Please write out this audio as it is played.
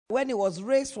When he was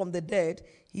raised from the dead,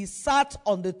 he sat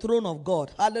on the throne of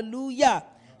God. Hallelujah.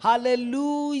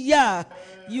 Hallelujah.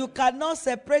 You cannot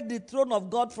separate the throne of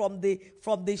God from the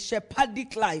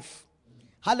shepherdic life.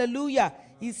 Hallelujah.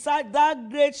 He sat, that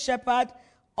great shepherd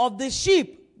of the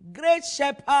sheep. Great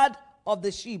shepherd of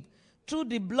the sheep. Through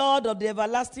the blood of the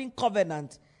everlasting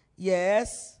covenant.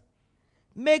 Yes.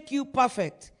 Make you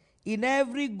perfect in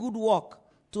every good work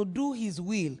to do his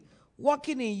will.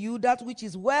 Working in you that which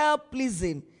is well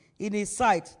pleasing in his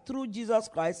sight through Jesus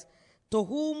Christ, to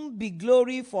whom be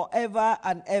glory forever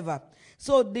and ever.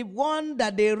 So the one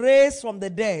that they raised from the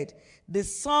dead, the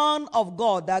Son of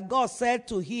God, that God said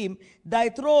to him, thy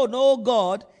throne, O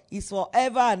God, is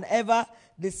forever and ever.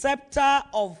 The scepter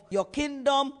of your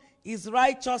kingdom is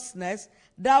righteousness.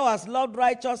 Thou hast loved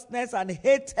righteousness and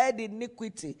hated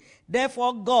iniquity.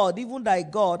 Therefore God, even thy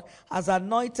God, has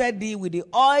anointed thee with the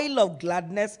oil of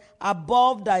gladness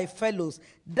above thy fellows.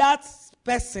 That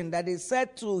person that is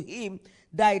said to him,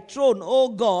 thy throne, O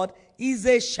God, is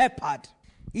a shepherd.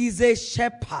 Is a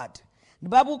shepherd. The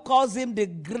Bible calls him the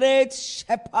great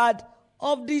shepherd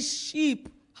of the sheep.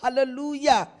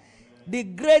 Hallelujah. The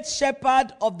great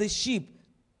shepherd of the sheep.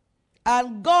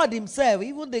 And God himself,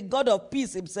 even the God of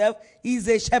peace himself, is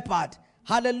a shepherd.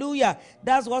 Hallelujah.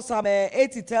 That's what Psalm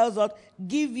 80 tells us.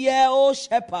 Give ear, O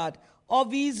shepherd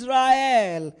of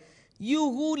Israel, you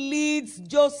who leads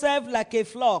Joseph like a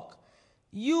flock,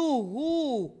 you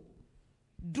who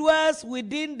dwells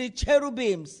within the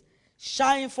cherubims,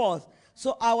 shine forth.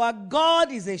 So our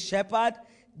God is a shepherd.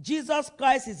 Jesus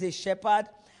Christ is a shepherd.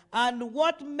 And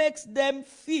what makes them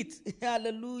fit,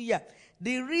 hallelujah,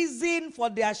 the reason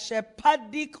for their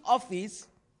shepherdic office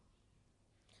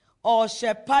or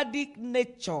shepherdic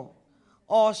nature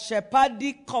or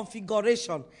shepherdic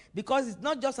configuration, because it's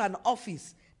not just an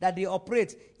office that they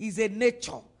operate, it's a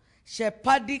nature.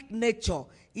 Shepherdic nature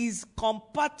is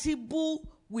compatible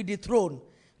with the throne.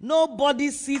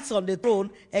 Nobody sits on the throne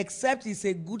except he's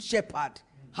a good shepherd.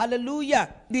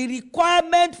 Hallelujah. The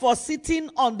requirement for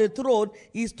sitting on the throne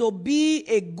is to be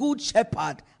a good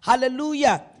shepherd.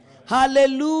 Hallelujah.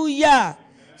 Hallelujah.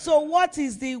 So what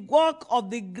is the work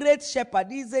of the great shepherd?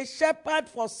 He is a shepherd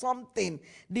for something.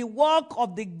 The work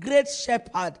of the great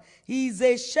shepherd. He is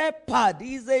a shepherd.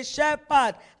 He is a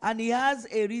shepherd. And he has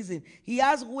a reason. He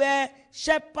has where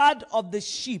shepherd of the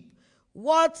sheep.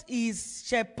 What is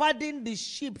shepherding the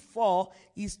sheep for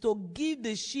is to give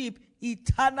the sheep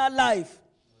eternal life.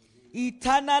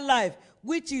 Eternal life,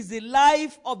 which is the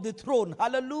life of the throne.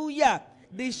 Hallelujah.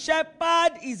 The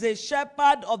shepherd is a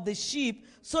shepherd of the sheep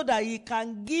so that he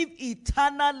can give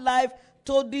eternal life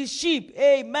to the sheep.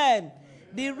 Amen.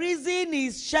 The reason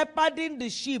he's shepherding the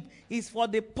sheep is for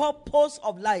the purpose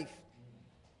of life.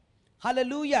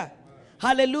 Hallelujah.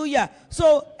 Hallelujah.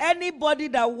 So anybody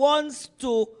that wants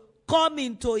to come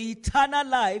into eternal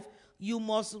life, you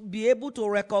must be able to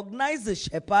recognize the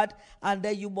shepherd, and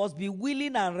then you must be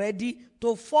willing and ready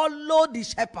to follow the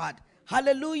shepherd.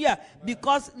 Hallelujah.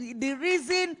 Because the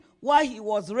reason why he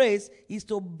was raised is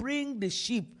to bring the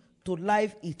sheep to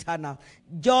life eternal.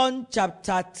 John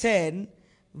chapter 10,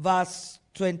 verse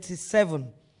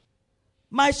 27.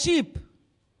 My sheep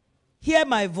hear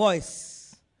my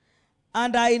voice,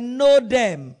 and I know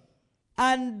them,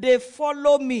 and they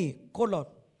follow me. Colon.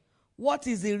 What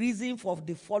is the reason for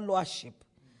the followership?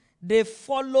 They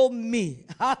follow me.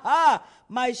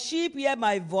 My sheep hear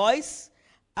my voice,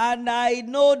 and I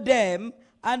know them,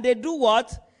 and they do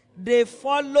what? They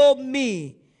follow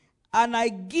me, and I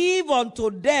give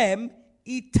unto them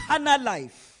eternal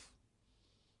life.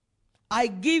 I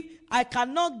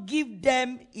cannot give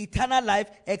them eternal life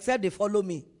except they follow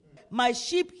me. My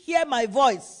sheep hear my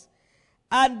voice,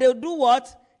 and they do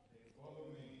what?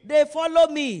 They follow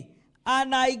me.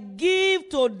 And I give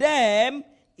to them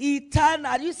eternal.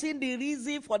 Are you seeing the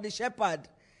reason for the shepherd?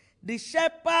 The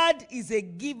shepherd is a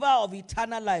giver of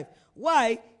eternal life.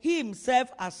 Why? He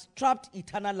himself has trapped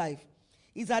eternal life.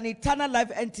 He's an eternal life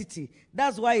entity.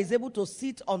 That's why he's able to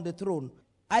sit on the throne.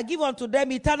 I give unto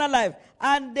them eternal life,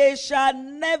 and they shall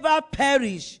never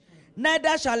perish.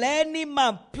 Neither shall any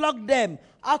man pluck them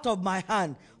out of my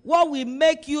hand. What will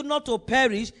make you not to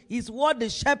perish is what the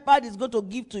shepherd is going to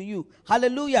give to you.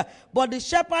 Hallelujah. But the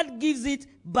shepherd gives it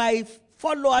by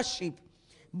followership,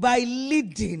 by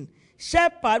leading.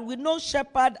 Shepherd, we know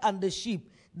shepherd and the sheep.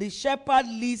 The shepherd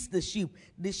leads the sheep.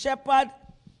 The shepherd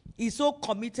is so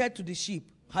committed to the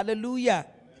sheep. Hallelujah.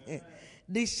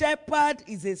 The shepherd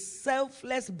is a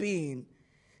selfless being.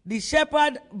 The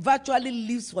shepherd virtually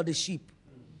lives for the sheep.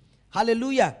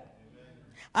 Hallelujah.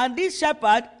 And this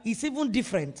shepherd is even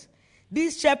different.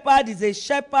 This shepherd is a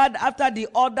shepherd after the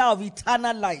order of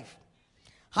eternal life.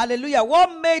 Hallelujah.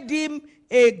 What made him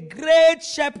A great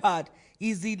shepherd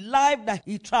is the life that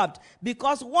he trapped.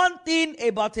 Because one thing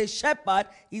about a shepherd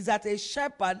is that a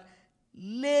shepherd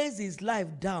lays his life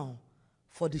down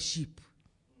for the sheep.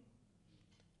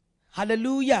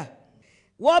 Hallelujah.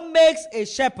 What makes a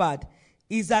shepherd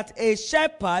is that a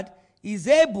shepherd is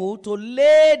able to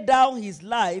lay down his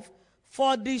life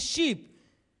for the sheep.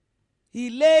 He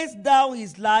lays down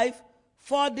his life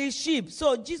for the sheep.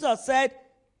 So Jesus said,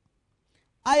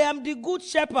 I am the good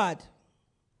shepherd.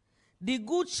 The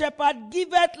good shepherd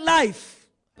giveth life.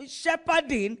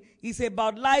 Shepherding is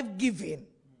about life giving.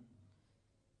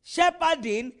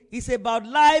 Shepherding is about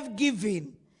life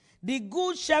giving. The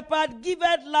good shepherd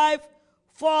giveth life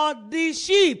for the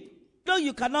sheep. No,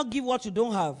 you cannot give what you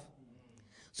don't have.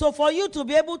 So for you to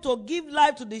be able to give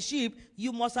life to the sheep,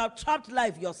 you must have trapped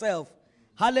life yourself.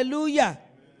 Hallelujah.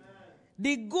 Amen.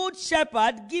 The good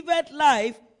shepherd giveth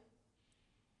life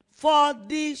for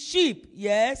the sheep.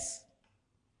 Yes.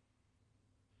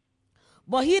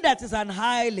 But he that is an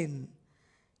hireling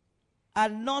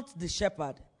and not the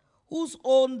shepherd, whose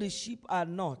own the sheep are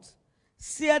not,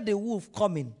 seeth the wolf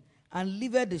coming, and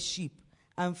leaveth the sheep,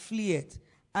 and fleeth,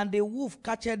 and the wolf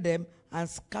catcheth them, and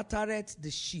scattereth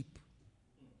the sheep.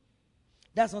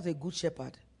 That's not a good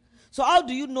shepherd. So how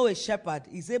do you know a shepherd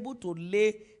is able to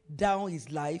lay down his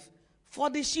life for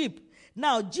the sheep?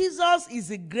 Now, Jesus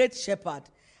is a great shepherd.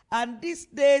 And these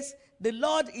days, the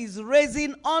Lord is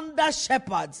raising under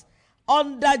shepherds,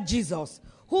 under Jesus,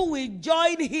 who will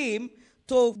join him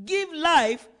to give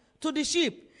life to the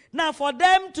sheep. Now, for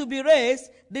them to be raised,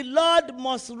 the Lord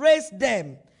must raise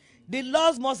them. The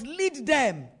Lord must lead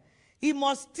them. He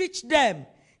must teach them.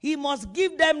 He must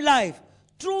give them life.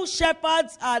 True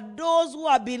shepherds are those who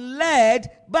have been led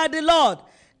by the Lord.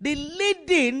 The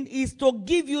leading is to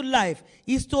give you life,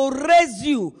 is to raise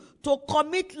you, to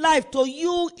commit life to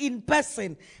you in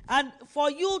person. And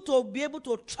for you to be able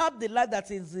to trap the life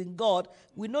that is in God,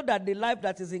 we know that the life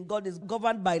that is in God is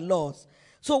governed by laws.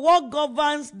 So what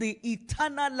governs the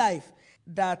eternal life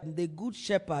that the good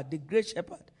shepherd, the great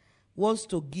shepherd, wants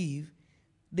to give,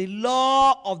 the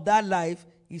law of that life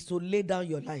is to lay down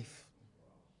your life.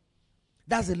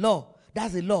 That's the law.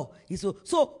 That's the law.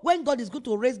 So when God is going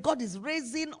to raise, God is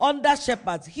raising under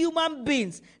shepherds, human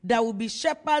beings that will be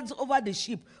shepherds over the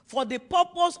sheep for the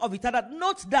purpose of eternal.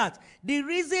 Note that the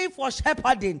reason for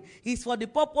shepherding is for the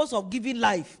purpose of giving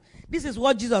life. This is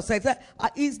what Jesus said.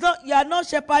 You are not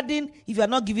shepherding if you are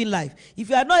not giving life. If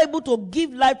you are not able to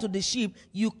give life to the sheep,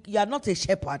 you are not a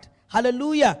shepherd.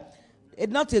 Hallelujah.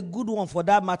 It's not a good one for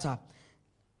that matter.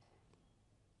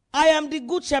 I am the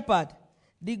good shepherd.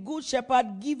 The good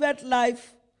shepherd giveth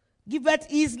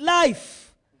his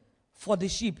life for the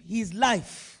sheep. His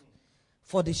life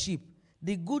for the sheep.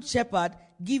 The good shepherd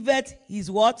giveth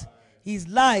his what? His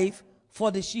life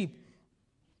for the sheep.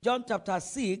 John chapter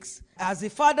 6, as the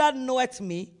Father knoweth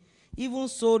me, even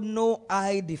so know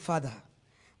I the Father.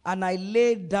 And I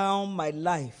lay down my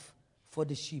life for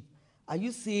the sheep. Are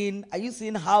you seeing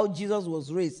how Jesus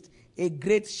was raised? A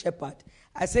great shepherd.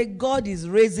 I say God is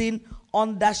raising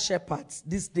under shepherds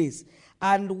these days.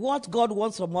 And what God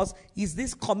wants from us is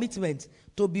this commitment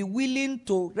to be willing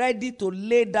to, ready to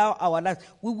lay down our lives.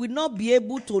 We will not be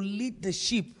able to lead the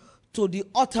sheep to the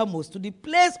uttermost, to the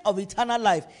place of eternal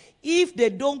life, if they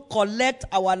don't collect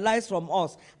our lives from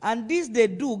us. And this they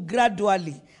do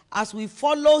gradually. As we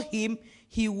follow him,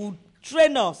 he will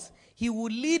train us, he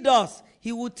will lead us,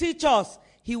 he will teach us,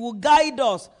 he will guide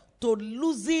us to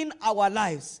losing our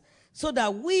lives. So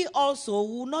that we also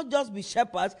will not just be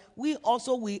shepherds, we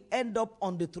also will end up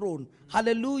on the throne.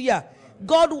 Hallelujah.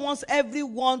 God wants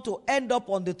everyone to end up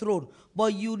on the throne.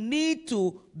 But you need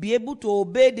to be able to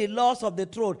obey the laws of the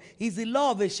throne. It's the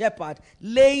law of a shepherd,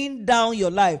 laying down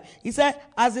your life. He said,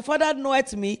 as the Father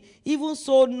knoweth me, even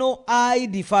so know I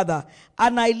the Father.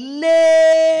 And I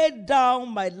lay down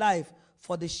my life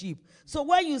for the sheep. So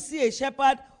when you see a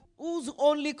shepherd whose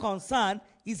only concern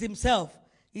is himself,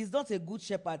 he's not a good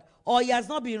shepherd, or he has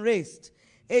not been raised.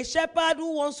 A shepherd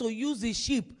who wants to use his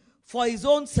sheep for his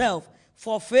own self,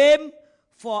 for fame,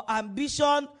 for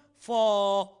ambition,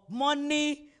 for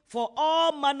money, for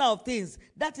all manner of things.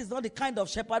 That is not the kind of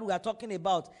shepherd we are talking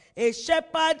about. A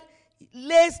shepherd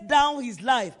lays down his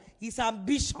life, his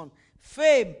ambition,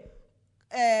 fame,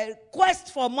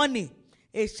 quest for money.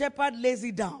 A shepherd lays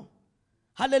it down.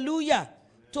 Hallelujah.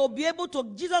 To be able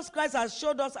to, Jesus Christ has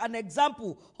showed us an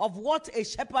example of what a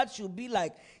shepherd should be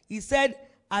like. He said,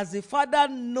 as the Father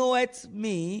knoweth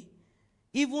me,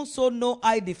 even so know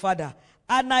I the Father.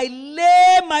 And I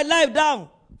lay my life down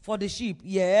for the sheep.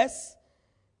 Yes.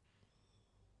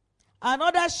 And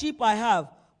other sheep I have,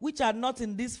 which are not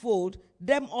in this fold,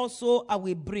 them also I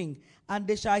will bring. and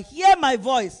they shall hear my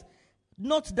voice.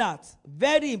 Note that,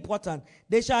 very important.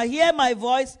 They shall hear my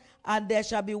voice, and there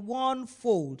shall be one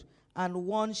fold and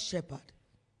one shepherd.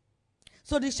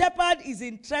 So the shepherd is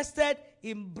interested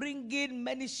in bringing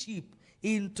many sheep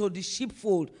into the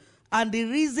sheepfold. And the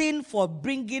reason for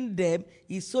bringing them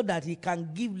is so that he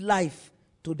can give life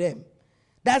to them.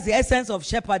 That's the essence of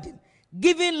shepherding.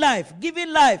 Giving life,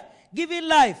 giving life, giving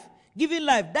life, giving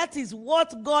life. That is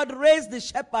what God raised the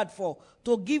shepherd for,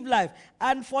 to give life.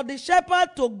 And for the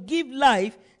shepherd to give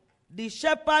life, the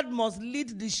shepherd must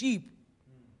lead the sheep.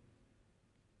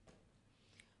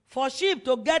 For sheep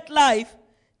to get life,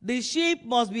 the sheep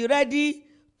must be ready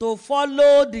to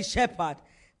follow the shepherd.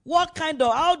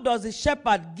 How does the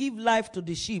shepherd give life to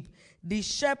the sheep? The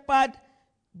shepherd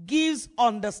gives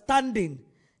understanding.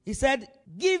 He said,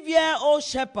 "Give ear, O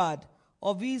shepherd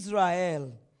of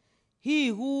Israel, he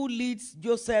who leads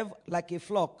Joseph like a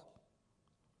flock.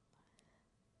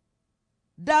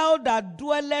 Thou that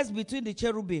dwellest between the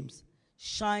cherubims,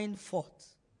 shine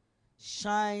forth,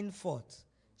 shine forth,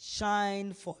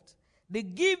 shine forth." The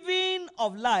giving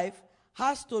of life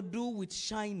has to do with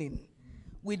shining,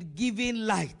 with giving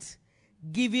light,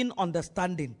 giving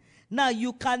understanding. Now,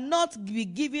 you cannot be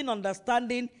giving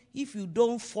understanding if you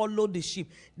don't follow the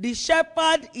sheep. The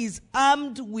shepherd is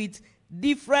armed with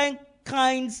different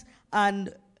kinds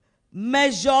and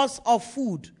measures of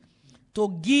food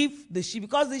to give the sheep,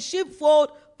 because the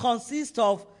sheepfold consists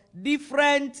of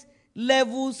different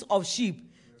levels of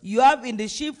sheep. You have in the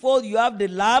sheepfold, you have the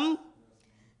lamb.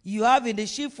 You have in the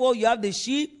sheepfold, you have the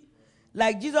sheep.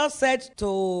 Like Jesus said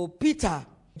to Peter,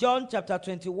 John chapter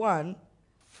 21,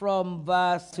 from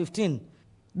verse 15.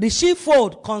 The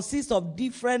sheepfold consists of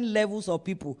different levels of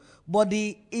people. But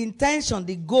the intention,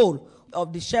 the goal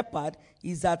of the shepherd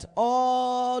is that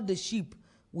all the sheep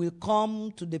will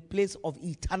come to the place of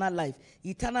eternal life.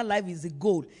 Eternal life is the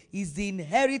goal, is the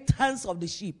inheritance of the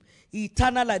sheep.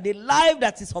 Eternal life, the life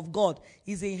that is of God,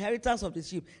 is the inheritance of the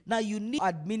sheep. Now you need to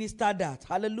administer that.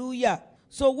 Hallelujah.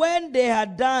 So when they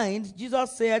had dined,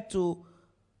 Jesus said to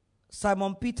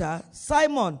Simon Peter,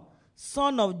 "Simon,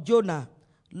 son of Jonah,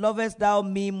 lovest thou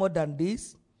me more than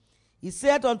this?" He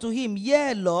said unto him,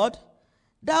 "Yea, Lord,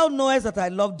 thou knowest that I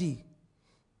love thee."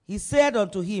 He said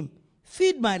unto him,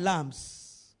 "Feed my lambs."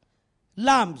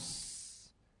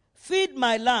 Lambs. Feed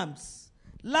my lambs.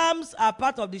 Lambs are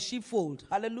part of the sheepfold.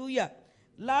 Hallelujah.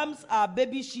 Lambs are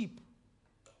baby sheep.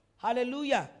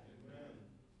 Hallelujah. Amen.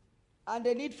 And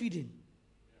they need feeding.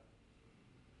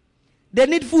 They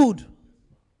need food.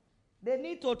 They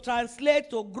need to translate,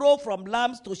 to grow from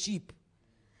lambs to sheep,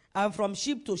 and from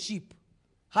sheep to sheep.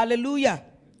 Hallelujah.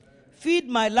 Amen. Feed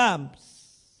my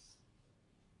lambs.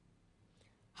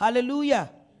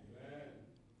 Hallelujah. Amen.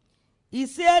 He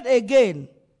said again,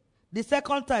 the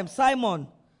second time, "Simon,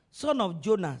 son of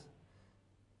Jonah,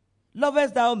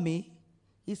 lovest thou me?"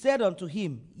 He said unto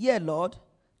him, "Yea, Lord,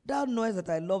 thou knowest that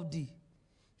I love thee."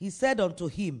 He said unto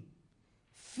him,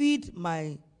 "Feed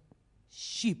my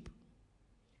sheep."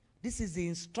 This is the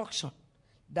instruction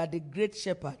that the great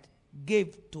shepherd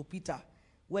gave to Peter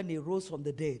when he rose from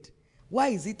the dead. Why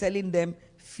is he telling them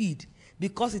feed?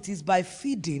 Because it is by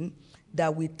feeding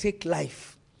that we take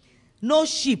life. No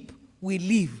sheep will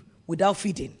live without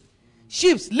feeding.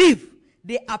 Sheep live,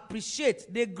 they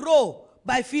appreciate, they grow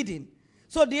by feeding.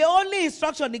 So the only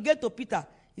instruction he gave to Peter,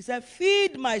 he said,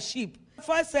 "Feed my sheep."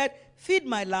 First said, "Feed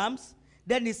my lambs."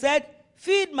 Then he said,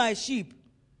 "Feed my sheep."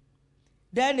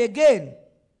 Then again,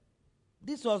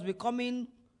 this was becoming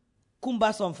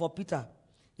cumbersome for Peter.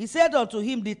 He said unto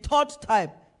him the third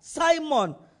time,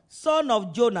 "Simon, son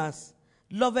of Jonas,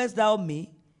 lovest thou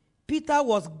me?" Peter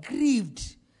was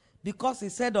grieved because he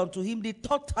said unto him the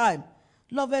third time,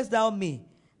 "Lovest thou me?"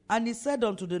 And he said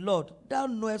unto the Lord, "Thou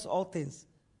knowest all things.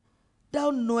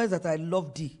 Thou knowest that I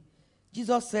love thee."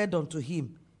 Jesus said unto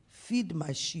him, "Feed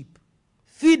my sheep.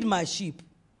 Feed my sheep."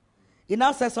 He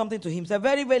now said something to him. He said,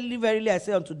 "Very, very, verily I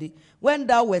say unto thee, when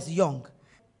thou wast young,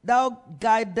 thou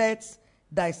guidedst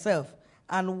thyself,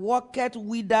 and walkest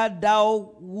whither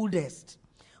thou wouldest.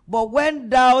 But when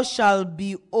thou shalt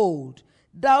be old,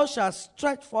 thou shalt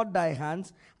stretch forth thy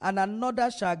hands, and another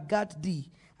shall guard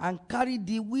thee, and carry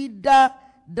thee whither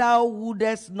thou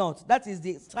wouldest not." That is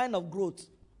the sign of growth.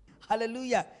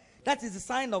 Hallelujah. That is the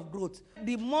sign of growth.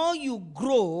 The more you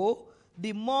grow,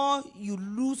 the more you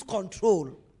lose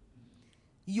control.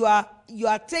 You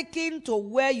are taken to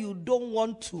where you don't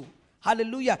want to.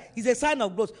 Hallelujah. It's a sign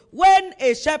of growth. When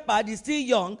a shepherd is still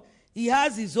young, he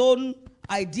has his own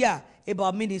idea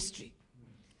about ministry.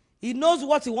 He knows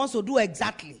what he wants to do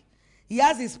exactly. He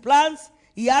has his plans,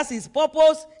 he has his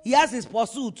purpose, he has his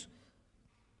pursuit.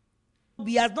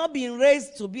 He has not been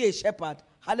raised to be a shepherd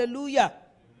Hallelujah.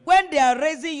 When they are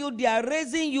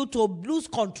raising you to lose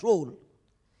control.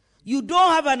 You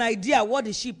don't have an idea what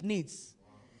the sheep needs.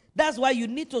 That's why you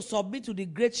need to submit to the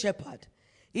great shepherd.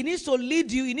 He needs to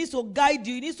lead you. He needs to guide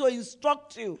you. He needs to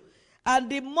instruct you. And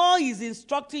the more he's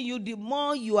instructing you, the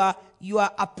more you are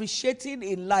appreciating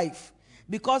in life.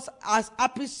 Because as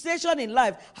appreciation in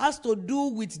life has to do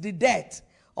with the death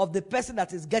of the person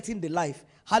that is getting the life.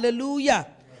 Hallelujah.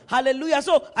 Hallelujah.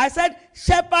 So I said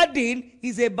shepherding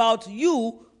is about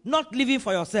you not living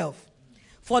for yourself.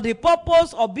 For the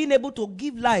purpose of being able to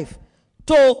give life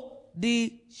to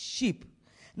the sheep.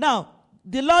 Now,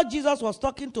 the Lord Jesus was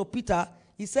talking to Peter.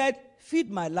 He said, feed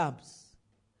my lambs.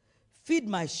 Feed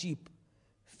my sheep.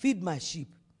 Feed my sheep.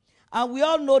 And we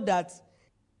all know that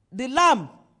the lamb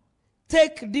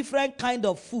take different kind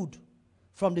of food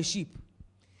from the sheep.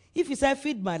 If you say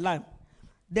feed my lamb,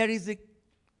 there is a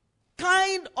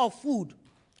kind of food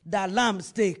that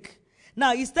lambs take.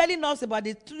 Now, he's telling us about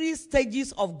the 3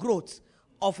 stages of growth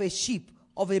of a sheep,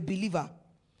 of a believer.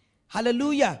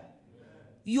 Hallelujah.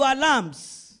 You are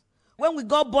lambs. When we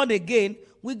got born again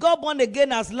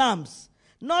as lambs.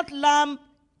 Not lamb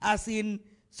as in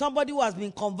somebody who has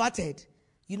been converted.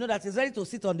 You know that is ready to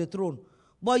sit on the throne.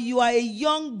 But you are a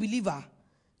young believer.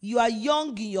 You are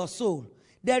young in your soul.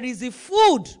 There is a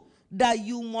food that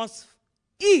you must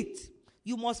eat.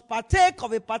 You must partake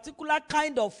of a particular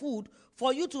kind of food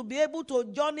for you to be able to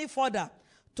journey further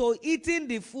to eating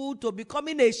the food, to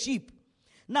becoming a sheep.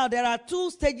 Now, there are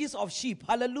 2 stages of sheep.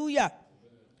 Hallelujah.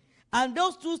 And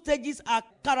those 2 stages are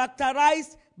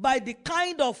characterized by the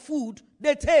kind of food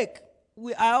they take.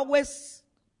 I always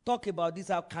talk about this.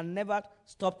 I can never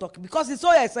stop talking because it's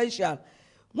so essential.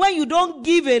 When you don't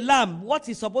give a lamb what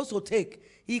he's supposed to take,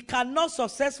 he cannot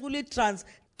successfully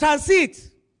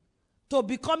transit to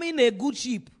becoming a good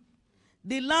sheep.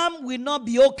 The lamb will not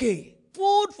be okay.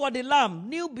 Food for the lamb,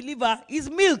 new believer, is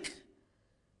milk.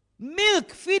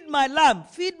 Milk, feed my lamb.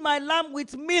 Feed my lamb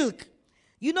with milk.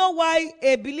 You know why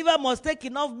a believer must take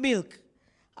enough milk?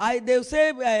 They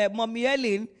say Mommy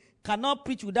Ellen cannot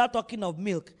preach without talking of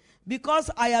milk.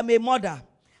 Because I am a mother.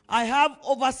 I have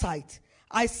oversight.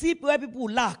 I see where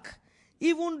people lack.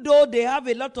 Even though they have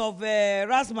a lot of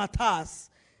razzmatazz.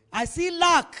 I see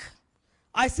lack.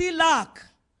 I see lack.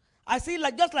 I see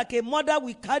like just like a mother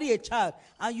will carry a child.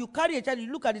 And you carry a child,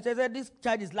 you look at it and say, this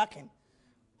child is lacking.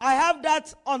 I have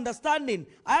that understanding.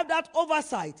 I have that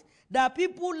oversight. That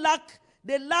people lack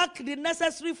the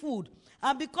necessary food.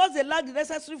 And because they lack the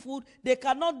necessary food, they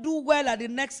cannot do well at the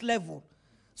next level.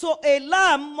 So a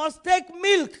lamb must take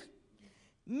milk.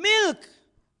 Milk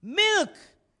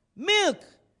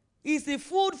is the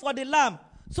food for the lamb.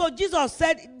 So Jesus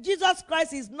said, Jesus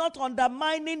Christ is not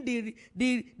undermining the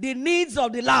needs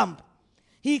of the lamb.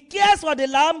 He cares for the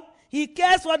lamb. He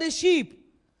cares for the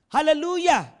sheep. Hallelujah.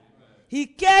 Amen. He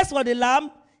cares for the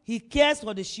lamb. He cares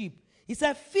for the sheep. He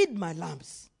said, feed my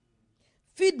lambs.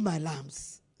 Feed my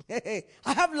lambs. I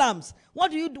have lambs.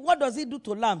 What does he do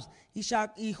to lambs?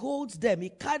 He holds them. He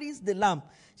carries the lamb.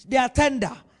 They are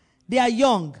tender. They are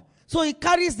young. So he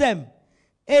carries them.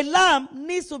 A lamb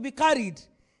needs to be carried.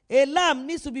 A lamb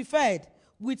needs to be fed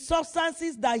with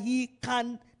substances that he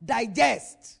can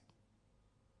digest.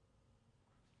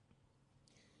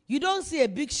 You don't see a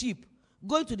big sheep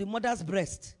going to the mother's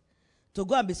breast to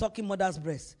go and be sucking mother's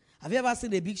breast. Have you ever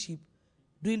seen a big sheep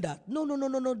doing that?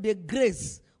 No. They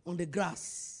graze on the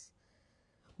grass.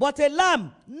 But a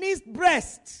lamb needs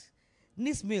breast,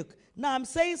 needs milk. Now I'm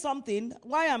saying something,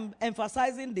 why I'm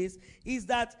emphasizing this, is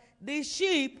that the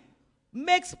sheep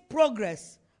makes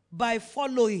progress by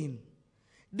following.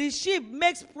 The sheep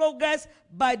makes progress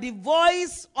by the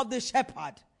voice of the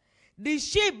shepherd. The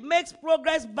sheep makes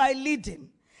progress by leading.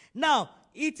 Now,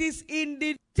 it is in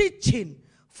the teaching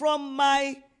from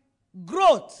my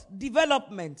growth,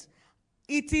 development.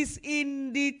 It is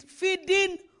in the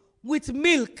feeding with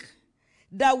milk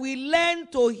that we learn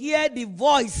to hear the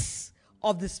voice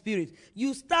of the Spirit.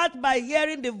 You start by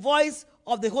hearing the voice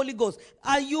of the Holy Ghost,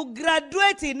 and you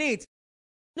graduate in it.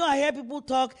 You know, I hear people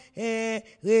talk,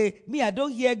 me, I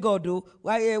don't hear God, though.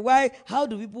 Why? How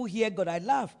do people hear God? I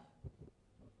laugh.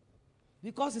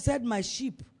 Because he said, my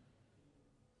sheep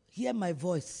hear my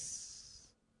voice.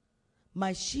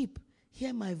 My sheep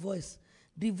hear my voice.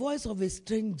 The voice of a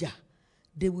stranger,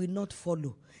 they will not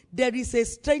follow. There is a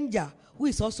stranger who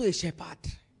is also a shepherd.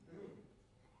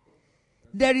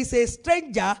 There is a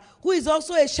stranger who is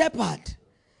also a shepherd.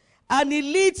 And he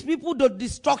leads people to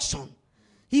destruction.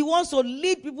 He wants to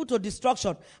lead people to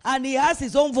destruction. And he has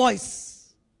his own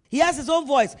voice. He has his own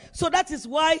voice. So that is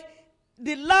why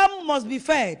the lamb must be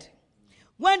fed.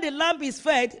 When the lamb is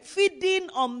fed, feeding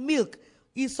on milk,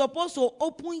 is supposed to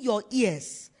open your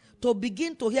ears to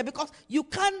begin to hear, because you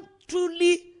can't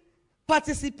truly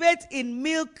participate in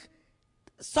milk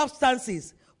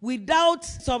substances without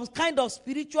some kind of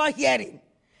spiritual hearing.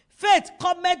 Faith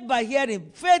cometh by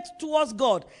hearing. Faith towards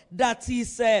God, that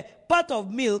is part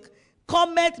of milk,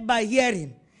 cometh by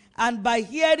hearing. And by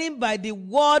hearing by the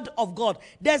word of God.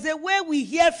 There's a way we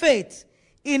hear faith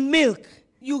in milk.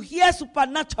 You hear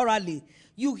supernaturally.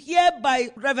 You hear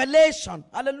by revelation.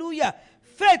 Hallelujah.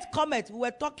 Faith cometh. We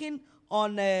were talking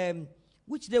on,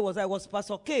 which day was I? Was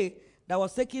Pastor K that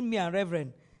was taking me and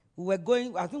Reverend. We were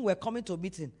going, I think we were coming to a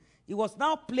meeting. He was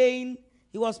playing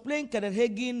Kenneth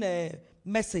Hagin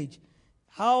message.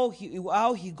 How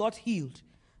he got healed.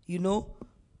 You know,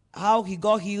 how he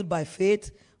got healed by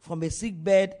faith from a sick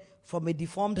bed, from a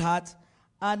deformed heart.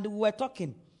 And we were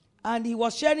talking. And he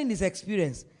was sharing his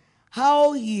experience.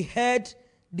 How he heard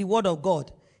the word of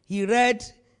God. He read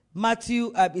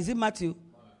Matthew, is it Matthew?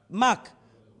 Mark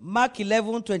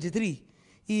 11:23.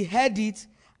 He heard it,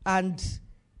 and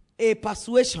a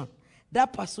persuasion.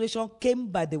 That persuasion came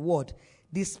by the word.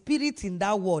 The spirit in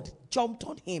that word jumped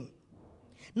on him.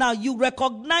 Now you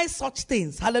recognize such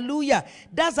things. Hallelujah.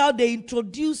 That's how they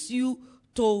introduce you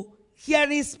to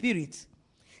hearing spirit.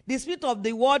 The spirit of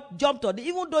the word jumped on him.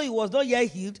 Even though he was not yet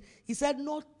healed, he said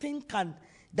nothing can,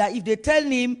 that if they tell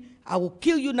him, I will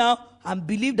kill you now, and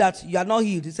believe that you are not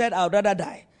healed. He said, I would rather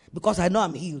die because I know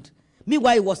I'm healed.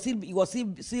 Meanwhile, he was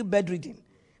still bedridden.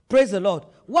 Praise the Lord.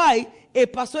 Why? A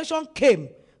persuasion came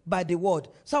by the word.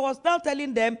 So I was now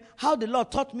telling them how the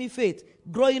Lord taught me faith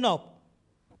growing up.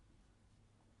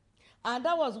 And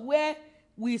that was where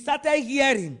we started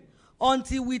hearing,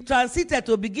 until we transited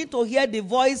to begin to hear the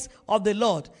voice of the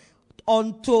Lord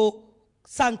unto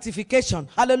sanctification.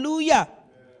 Hallelujah.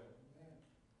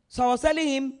 So I was telling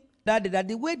him that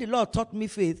the way the Lord taught me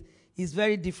faith is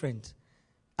very different.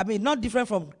 I mean, not different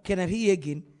from Kenneth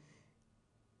Hagin.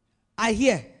 I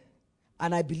hear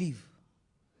and I believe.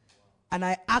 And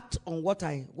I act on what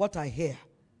I hear.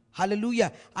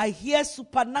 Hallelujah. I hear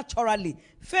supernaturally.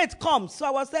 Faith comes. So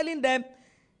I was telling them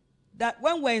that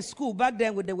when we were in school back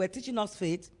then, when they were teaching us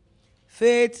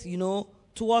faith, you know,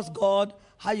 towards God,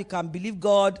 how you can believe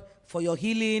God for your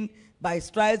healing. By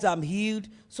stripes I'm healed.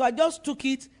 So I just took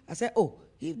it. I said, oh,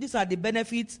 if these are the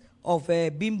benefits of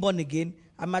being born again,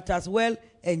 I might as well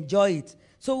enjoy it.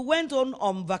 So we went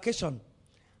on vacation.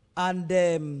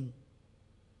 And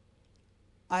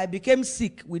I became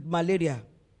sick with malaria.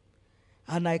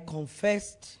 And I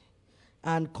confessed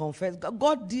and confessed.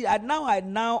 God did, and now I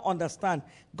now understand.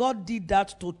 God did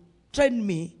that to train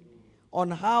me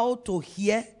on how to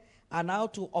hear and how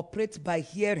to operate by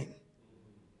hearing.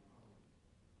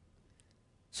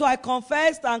 So I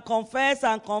confessed and confessed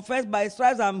and confessed. By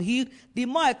stripes I'm healed. The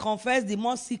more I confessed, the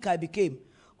more sick I became.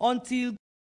 Until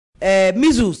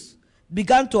measles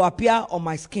began to appear on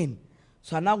my skin.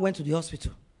 So I now went to the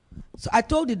hospital. So I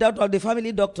told the doctor, the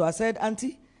family doctor, I said,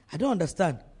 Auntie, I don't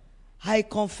understand. I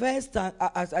confessed, and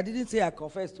I didn't say I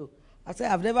confessed to. I said,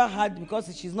 I've never had,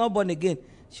 because she's not born again.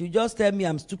 She'll just tell me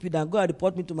I'm stupid and go and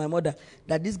report me to my mother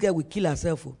that this girl will kill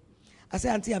herself. I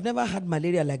said, Auntie, I've never had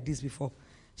malaria like this before.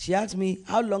 She asked me,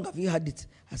 how long have you had it?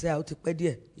 I said, I'll take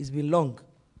dear. It's been long.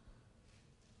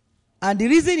 And the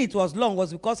reason it was long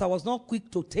was because I was not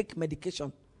quick to take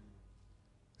medication.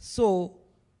 So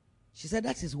she said,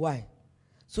 that is why.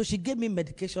 So she gave me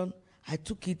medication. I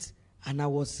took it and I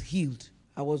was healed.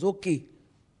 I was okay.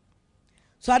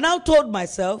 So I now told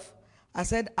myself, I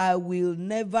said, I will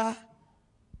never,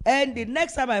 and the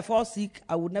next time I fall sick,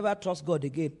 I would never trust God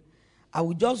again. I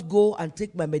would just go and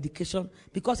take my medication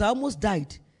because I almost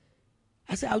died.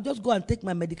 I said, I'll just go and take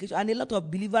my medication. And a lot of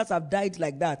believers have died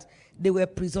like that. They were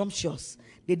presumptuous.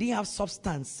 They didn't have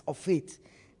substance of faith.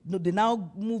 No, they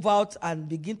now move out and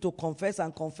begin to confess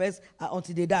and confess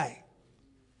until they die.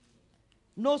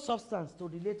 No substance to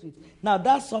relate with. Now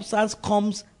that substance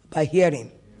comes by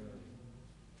hearing.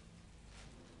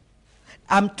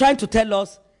 I'm trying to tell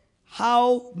us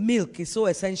how milk is so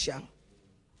essential.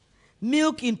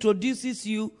 Milk introduces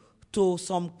you to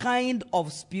some kind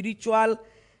of spiritual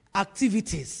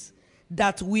activities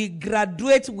that will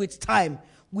graduate with time,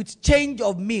 with change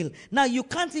of meal. Now, you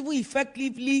can't even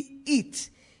effectively eat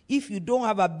if you don't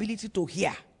have ability to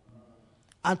hear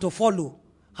and to follow.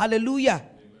 Hallelujah.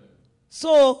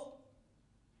 So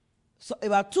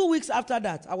about 2 weeks after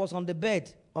that, I was on the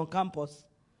bed on campus.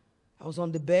 I was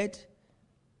on the bed,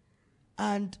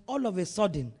 and all of a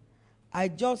sudden,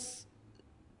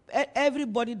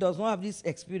 everybody does not have this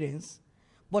experience,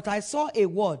 but I saw a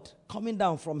word coming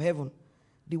down from heaven.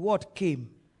 The word came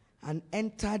and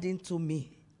entered into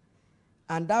me.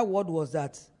 And that word was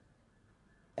that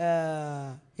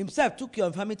himself took your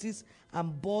infirmities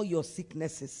and bore your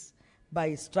sicknesses. By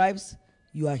his stripes,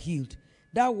 you are healed.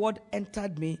 That word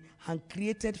entered me and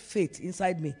created faith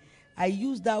inside me. I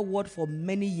used that word for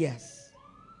many years.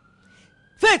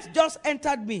 Faith just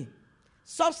entered me.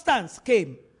 Substance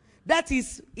came. That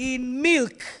is in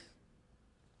milk.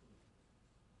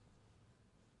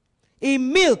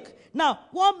 In milk. Now,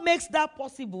 what makes that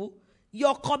possible?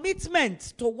 Your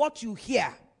commitment to what you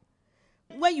hear.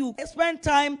 When you spend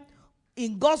time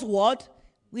in God's word,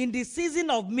 in the season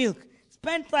of milk,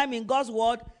 spend time in God's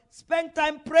word, spend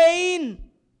time praying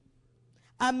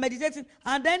and meditating,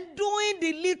 and then doing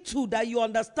the little that you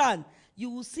understand, you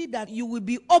will see that you will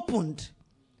be opened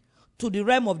to the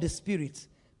realm of the spirit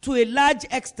to a large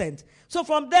extent. So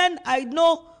from then, I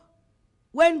know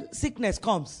when sickness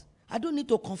comes, I don't need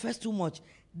to confess too much.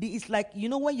 It's like,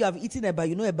 when you have eaten eba,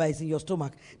 eba is in your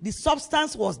stomach. The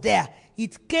substance was there.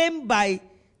 It came by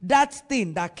that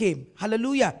thing that came.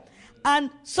 Hallelujah. And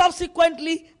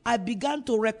subsequently, I began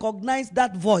to recognize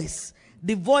that voice,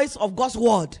 the voice of God's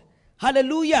word.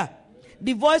 Hallelujah.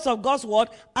 The voice of God's word.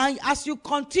 And as you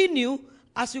continue,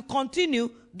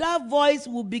 that voice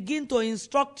will begin to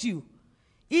instruct you.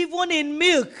 Even in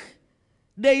milk,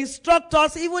 they instruct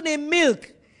us, even in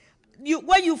milk.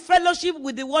 When you fellowship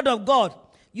with the word of God,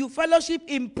 you fellowship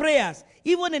in prayers,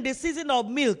 even in the season of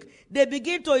milk, they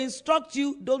begin to instruct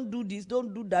you, don't do this,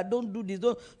 don't do that, don't do this.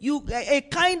 A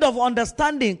kind of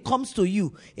understanding comes to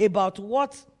you about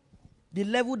what the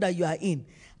level that you are in.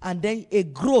 And then a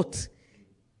growth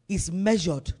is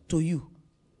measured to you.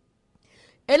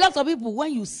 A lot of people,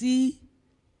 when you see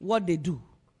what they do,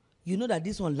 you know that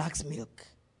this one lacks milk.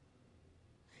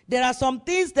 There are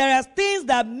things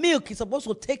that milk is supposed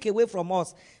to take away from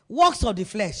us. Works of the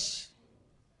flesh.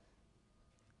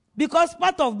 Because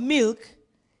part of milk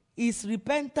is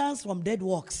repentance from dead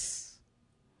works.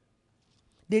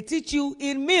 They teach you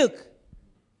in milk,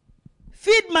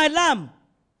 feed my lamb.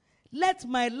 Let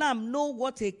my lamb know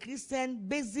what a Christian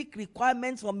basic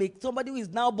requirements from somebody who is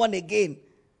now born again.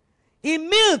 In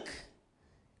milk,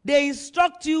 they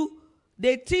instruct you,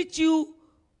 they teach you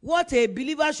what a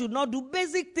believer should not do,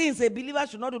 basic things a believer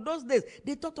should not do. Those days,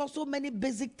 they taught us so many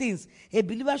basic things a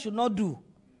believer should not do.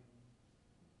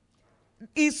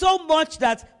 It's so much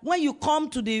that when you come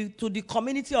to the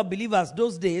community of believers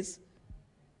those days,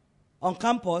 on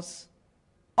campus,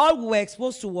 all we were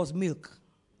exposed to was milk.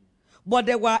 But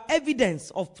there were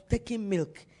evidence of taking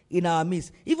milk in our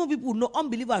midst. Even people know,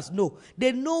 unbelievers know.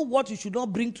 They know what you should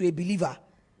not bring to a believer.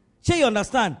 Sure, you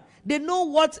understand? They know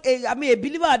what, a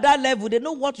believer at that level, they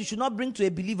know what you should not bring to a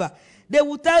believer. They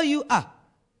will tell you,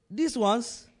 these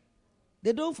ones,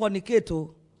 they don't fornicate.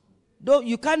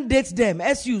 You can't date them,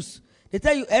 SUs. They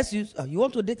tell you SUs, you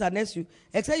want to date an SU,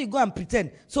 except you go and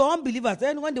pretend. So unbelievers,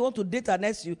 then when they want to date an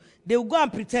SU, they will go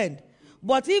and pretend.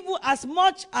 But even as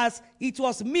much as it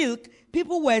was milk,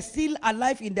 people were still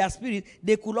alive in their spirit.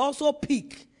 They could also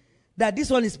pick that this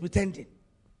one is pretending.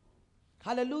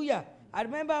 Hallelujah. I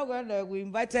remember when we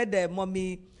invited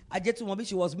Mommy Ajetu Mommy,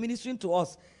 she was ministering to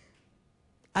us.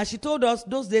 And she told us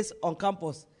those days on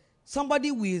campus,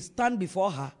 somebody will stand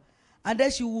before her, and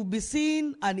then she will be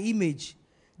seeing an image.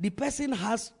 The person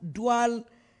has dual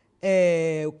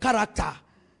character.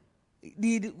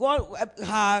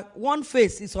 Her one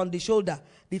face is on the shoulder.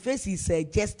 The face is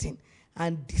jesting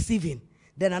and deceiving.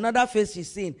 Then another face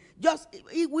she's seeing. Just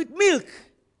with milk.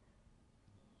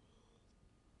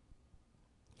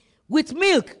 With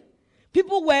milk.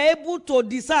 People were able to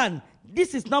discern,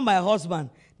 this is not my husband.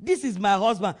 This is my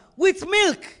husband. With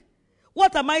milk.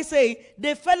 What am I saying?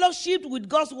 They fellowshiped with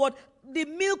God's word. The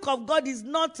milk of God is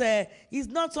not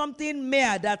something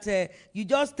mere that you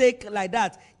just take like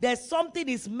that. There's something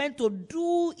it's meant to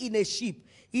do in a sheep.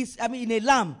 In a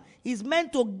lamb. It's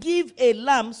meant to give a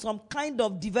lamb some kind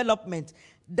of development,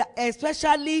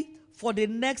 especially for the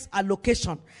next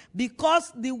allocation.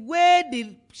 Because the way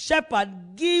the shepherd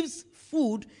gives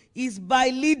food is by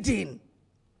leading.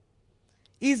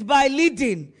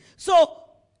 So,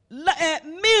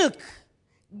 milk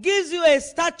gives you a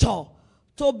stature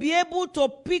to be able to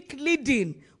pick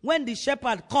leading when the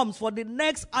shepherd comes for the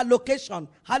next allocation.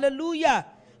 Hallelujah.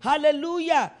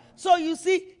 Hallelujah. So you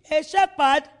see, a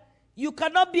shepherd, you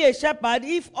cannot be a shepherd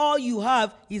if all you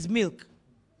have is milk.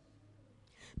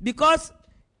 Because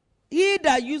he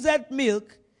that useth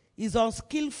milk is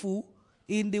unskillful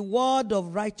in the word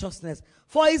of righteousness.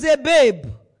 For he's a babe.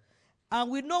 And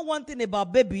we know one thing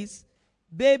about babies.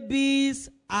 Babies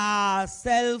are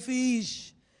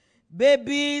selfish.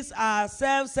 Babies are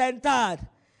self-centered.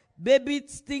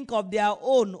 Babies think of their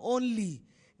own only.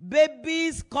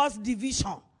 Babies cause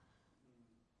division.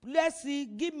 Let's see.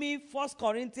 Give me 1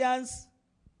 Corinthians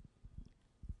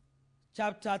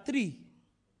chapter 3.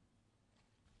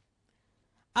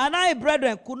 And I,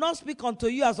 brethren, could not speak unto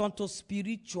you as unto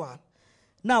spiritual.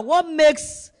 Now, what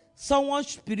makes someone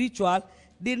spiritual?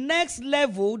 The next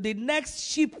level, the next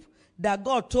sheep that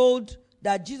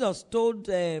that Jesus told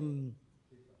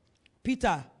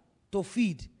Peter to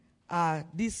feed are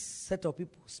this set of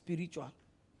people, spiritual.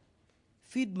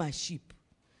 Feed my sheep.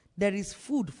 There is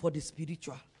food for the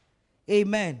spiritual.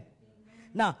 Amen.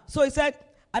 Now, so he said,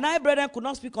 and I, brethren, could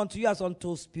not speak unto you as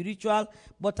unto spiritual,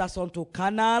 but as unto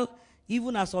carnal,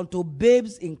 even as unto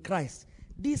babes in Christ.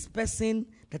 This person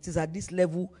that is at this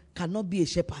level cannot be a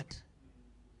shepherd.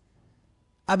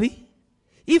 Abi?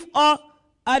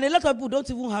 And a lot of people don't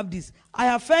even have this. I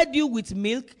have fed you with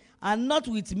milk and not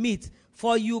with meat,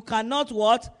 for you cannot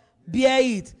what? Bear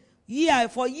it.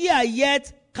 For ye are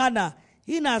yet carnal,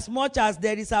 inasmuch as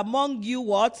there is among you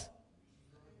what?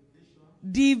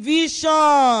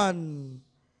 Division.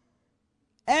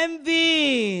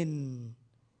 Envying.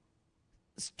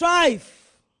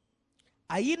 Strife.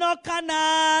 Are ye not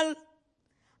carnal?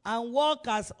 And walk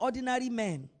as ordinary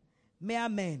men, mere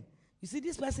men. You see,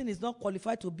 this person is not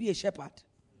qualified to be a shepherd.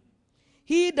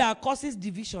 He that causes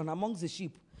division amongst the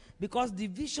sheep, because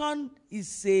division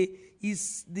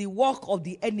is the work of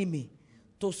the enemy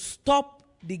to stop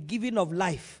the giving of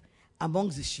life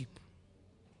amongst the sheep.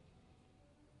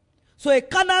 So a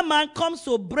carnal man comes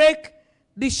to break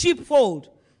the sheepfold,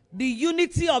 the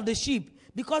unity of the sheep,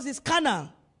 because it's carnal.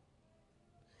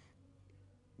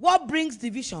 What brings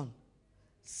division?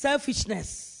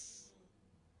 Selfishness.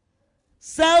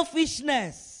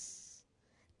 Selfishness.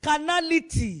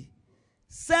 Carnality.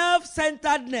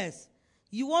 Self-centeredness.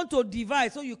 You want to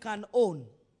divide so you can own.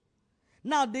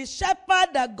 Now, the shepherd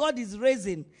that God is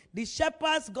raising, the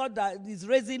shepherds God that is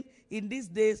raising in these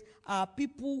days are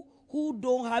people who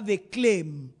don't have a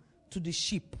claim to the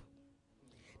sheep.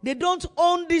 They don't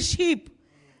own the sheep.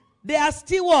 They are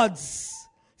stewards.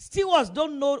 Stewards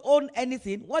don't own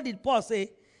anything. What did Paul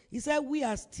say? He said, we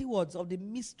are stewards of the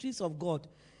mysteries of God.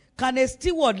 Can a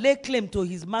steward lay claim to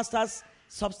his master's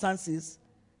substances?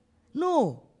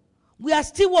 No. We are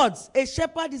stewards. A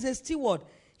shepherd is a steward.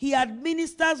 He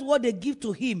administers what they give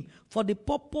to him for the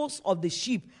purpose of the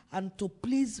sheep and to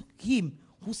please him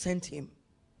who sent him.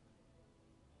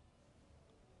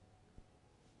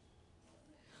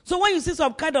 So when you see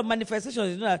some kind of manifestation,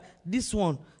 you know that this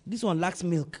one lacks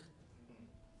milk.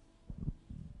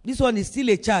 This one is still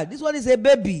a child. This one is a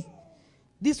baby.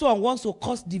 This one wants to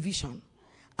cause division.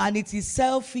 And it is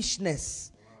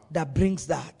selfishness that brings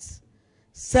that.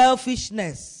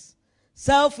 Selfishness.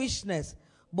 Selfishness.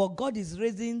 But God is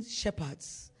raising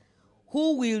shepherds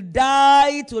who will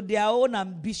die to their own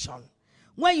ambition.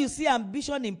 When you see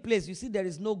ambition in place, you see there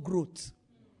is no growth.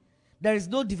 There is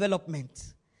no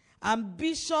development.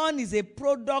 Ambition is a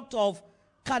product of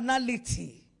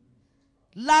carnality,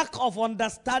 lack of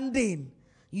understanding.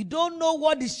 You don't know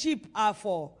what the sheep are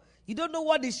for. You don't know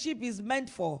what the sheep is meant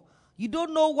for. You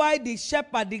don't know why the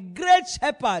shepherd, the great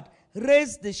shepherd,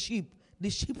 raised the sheep,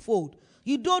 the sheepfold.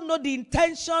 You don't know the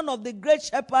intention of the great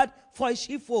shepherd for a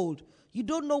sheepfold. You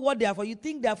don't know what they are for. You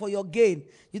think they are for your gain.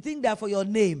 You think they are for your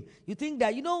name. You think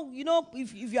that,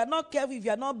 if you are not careful, if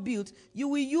you are not built, you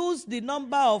will use the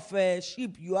number of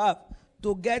sheep you have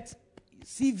to get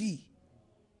CV.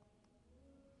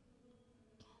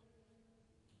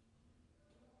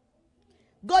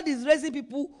 God is raising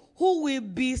people who will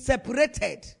be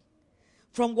separated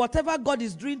from whatever God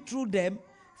is doing through them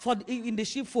in the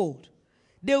sheepfold.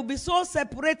 They will be so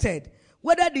separated.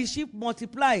 Whether the sheep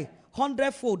multiply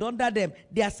 100-fold under them,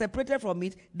 they are separated from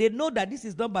it. They know that this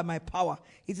is not by my power.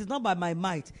 It is not by my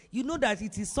might. You know that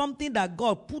it is something that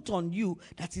God put on you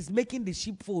that is making the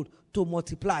sheepfold to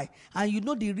multiply. And you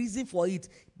know the reason for it.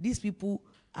 These people,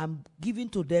 I'm giving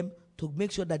to them to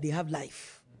make sure that they have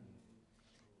life.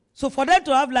 So for them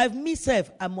to have life,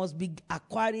 myself, I must be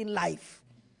acquiring life.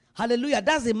 Hallelujah.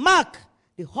 That's the mark,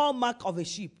 the hallmark of a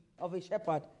sheep, of a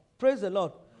shepherd. Praise the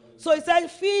Lord. So he said,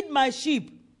 feed my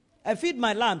sheep and feed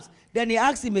my lambs. Then he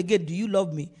asked him again, do you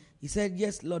love me? He said,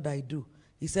 yes, Lord, I do.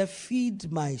 He said,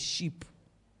 feed my sheep.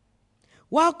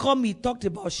 How come he talked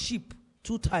about sheep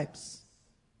 2 times?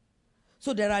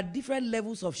 So there are different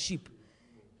levels of sheep.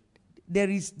 There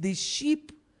is the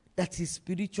sheep that is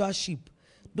spiritual sheep.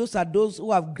 Those are those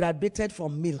who have graduated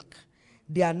from milk.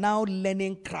 They are now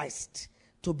learning Christ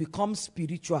to become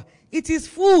spiritual. It is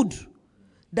food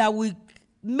that will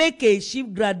make a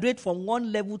sheep graduate from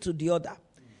one level to the other.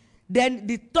 Then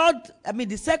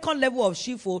the second level of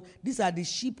sheepfold, these are the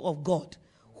sheep of God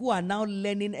who are now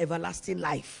learning everlasting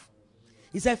life.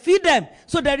 He said, feed them.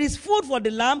 So there is food for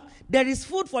the lamb. There is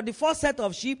food for the first set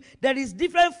of sheep. There is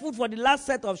different food for the last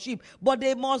set of sheep. But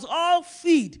they must all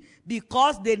feed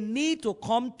because they need to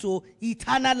come to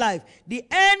eternal life. The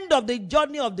end of the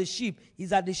journey of the sheep is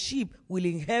that the sheep will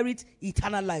inherit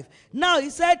eternal life. Now he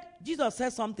said, Jesus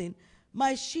said something,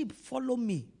 my sheep follow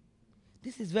me.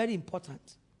 This is very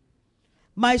important.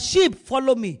 My sheep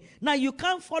follow me. Now you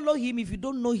can't follow him if you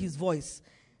don't know his voice.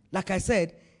 Like I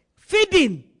said,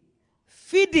 feeding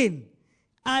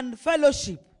and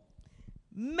fellowship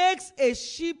makes a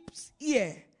sheep's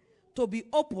ear to be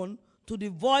open to the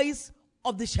voice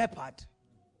of the shepherd.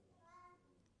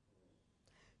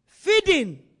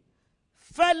 Feeding,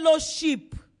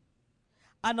 fellowship,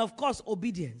 and of course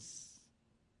obedience.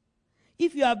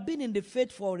 If you have been in the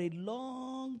faith for a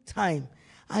long time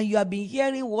and you have been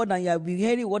hearing word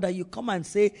and you come and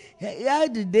say, how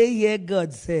did they hear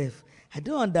God say? I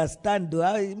don't understand though.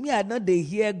 I know they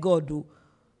hear God though.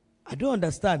 I don't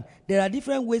understand. There are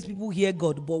different ways people hear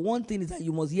God, but one thing is that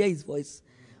you must hear his voice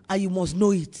and you must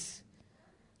know it.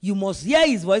 You must hear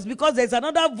his voice because there's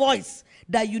another voice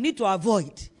that you need to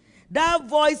avoid. That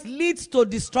voice leads to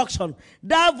destruction.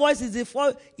 That voice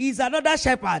is another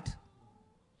shepherd.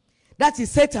 That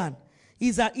is Satan.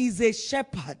 He's a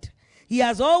shepherd. He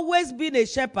has always been a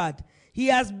shepherd. He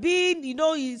has been,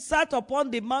 he sat upon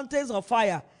the mountains of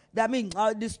fire.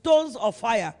 The stones of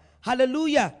fire.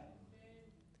 Hallelujah.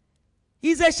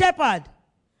 He's a shepherd.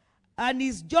 And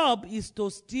his job is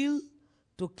to steal,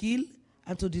 to kill,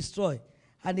 and to destroy.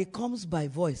 And he comes by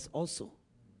voice also.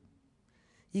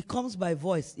 He comes by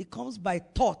voice. He comes by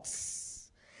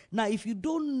thoughts. Now, if you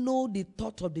don't know the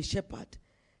thought of the shepherd,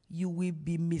 you will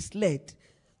be misled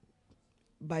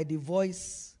by the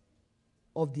voice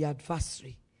of the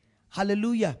adversary.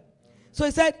 Hallelujah. So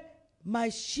he said, my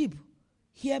sheep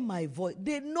hear my voice.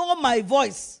 They know my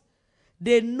voice.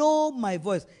 They know my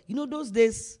voice. Those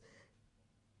days,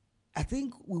 I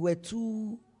think we were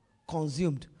too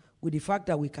consumed with the fact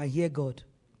that we can hear God.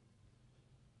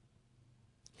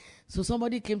 So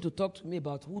somebody came to talk to me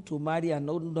about who to marry and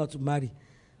who not to marry.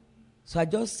 So I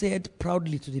just said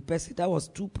proudly to the person, that was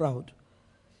too proud.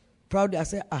 Proudly, I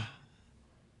said,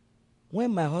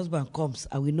 when my husband comes,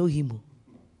 I will know him.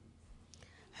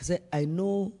 I said, I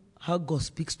know how God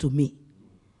speaks to me.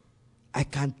 I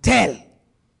can tell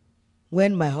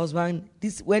when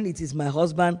it is my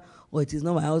husband or it is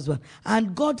not my husband.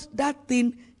 And God, that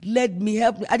thing led me,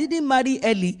 helped me. I didn't marry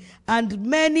early, and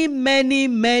many, many,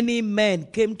 many men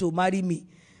came to marry me.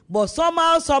 But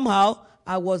somehow,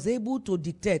 I was able to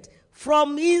detect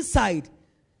from inside,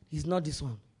 it's not this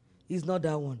one, it's not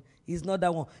that one, it's not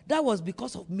that one. That was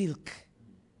because of milk.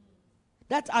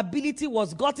 That ability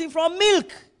was gotten from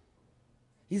milk.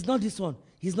 It's not this one.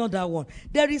 It's not that one.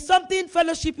 There is something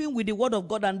fellowshipping with the word of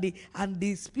God and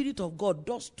the Spirit of God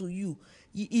does to you.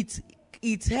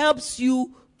 It helps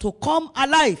you to come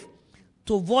alive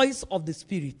to voice of the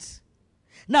Spirit.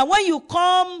 Now, when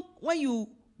you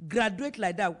graduate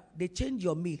like that, they change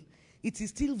your meal. It is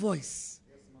still voice.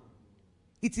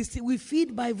 It is still, we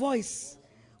feed by voice.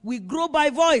 We grow by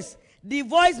voice. The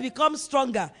voice becomes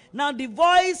stronger. Now, the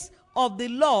voice of the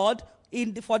Lord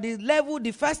for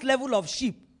the first level of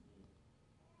sheep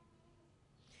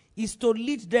is to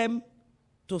lead them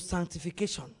to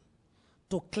sanctification,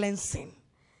 to cleansing.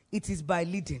 It is by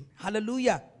leading.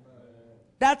 Hallelujah.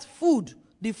 That food,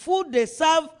 the food they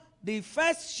serve the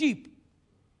first sheep,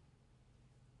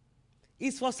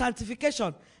 is for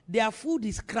sanctification. Their food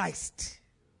is Christ.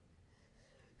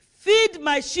 Feed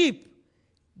my sheep.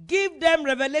 Give them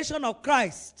revelation of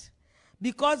Christ.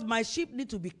 Because my sheep need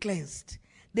to be cleansed.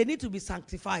 They need to be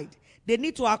sanctified. They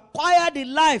need to acquire the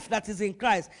life that is in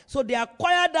Christ. So they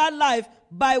acquire that life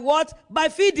by what? By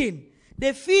feeding.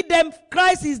 They feed them.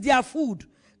 Christ is their food.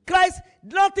 Christ,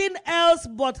 nothing else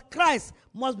but Christ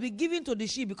must be given to the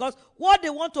sheep, because what they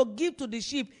want to give to the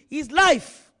sheep is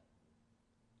life.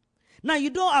 Now, you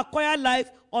don't acquire life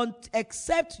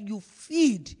except you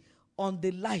feed on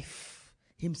the life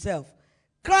himself.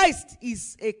 Christ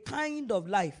is a kind of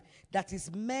life that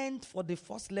is meant for the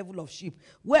first level of sheep,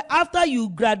 where after you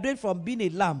graduate from being a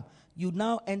lamb, you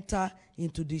now enter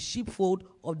into the sheepfold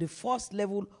of the first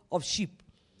level of sheep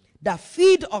that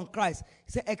feed on Christ.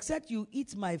 He said, except you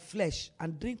eat my flesh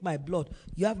and drink my blood,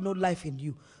 you have no life in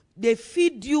you. They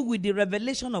feed you with the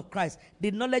revelation of Christ, the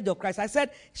knowledge of Christ. I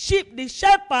said, the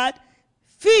shepherd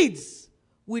feeds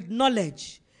with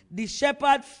knowledge. The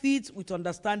shepherd feeds with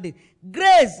understanding.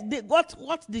 Grace,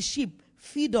 what the sheep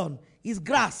feed on is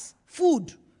grass,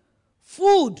 food.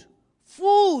 Food.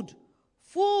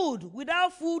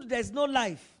 Without food, there's no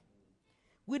life.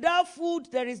 Without food,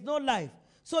 there is no life.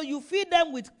 So you feed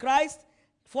them with Christ,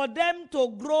 for them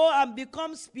to grow and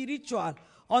become spiritual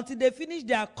until they finish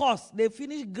their course. They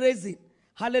finish grazing.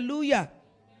 Hallelujah.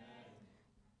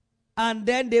 And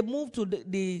then they move to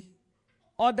the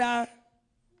other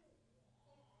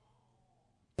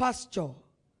pasture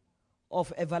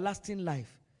of everlasting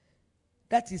life.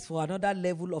 That is for another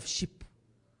level of sheep.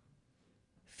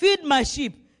 Feed my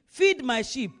sheep. Feed my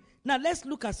sheep. Now let's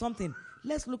look at something.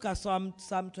 Let's look at Psalm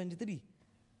 23.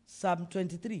 Psalm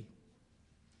 23.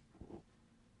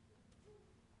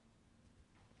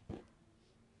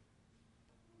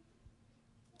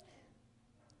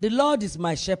 The Lord is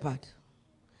my shepherd.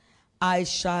 I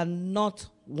shall not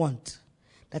want.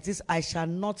 That is, I shall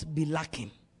not be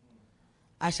lacking.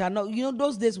 I shall not,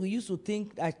 those days we used to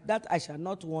think that I shall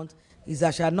not want is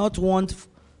I shall not want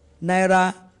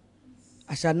naira,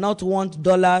 I shall not want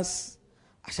dollars,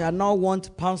 I shall not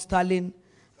want pound sterling,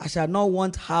 I shall not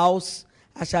want house,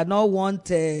 I shall not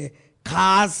want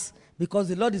cars, because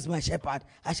the Lord is my shepherd.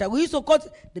 We used to call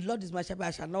it, the Lord is my shepherd,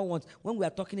 I shall not want, when we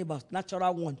are talking about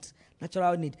natural want,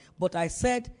 natural need. But I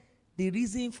said the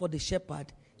reason for the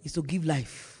shepherd is to give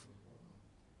life.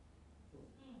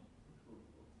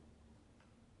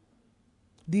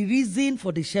 The reason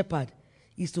for the shepherd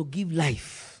is to give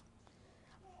life.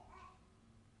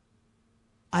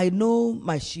 I know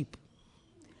my sheep.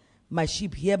 My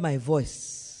sheep hear my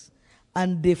voice,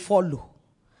 and they follow.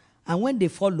 And when they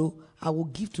follow, I will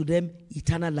give to them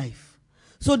eternal life.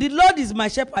 So the Lord is my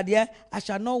shepherd here. I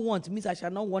shall not want. Means I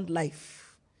shall not want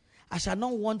life. I shall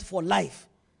not want for life.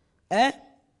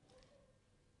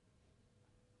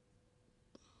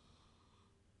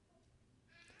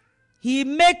 He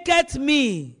maketh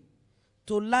me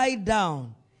to lie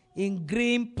down in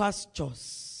green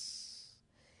pastures.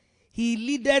 He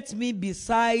leadeth me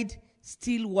beside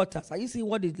still waters. Are you seeing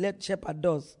what the shepherd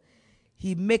does?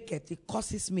 He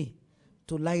causes me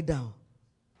to lie down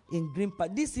in green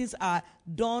pastures. These things are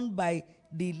done by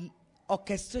the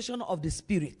orchestration of the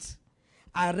Spirit,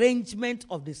 arrangement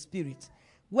of the Spirit.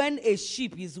 When a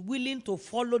sheep is willing to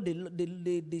follow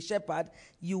the shepherd,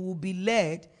 you will be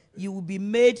led, you will be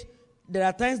made. There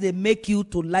are times they make you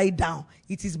to lie down.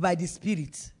 It is by the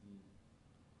Spirit.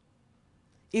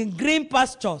 In green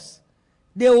pastures,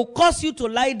 they will cause you to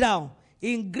lie down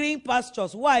in green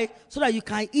pastures. Why? So that you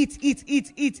can eat.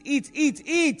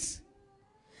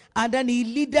 And then he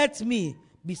leadeth me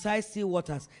beside still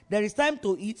waters. There is time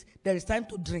to eat. There is time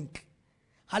to drink.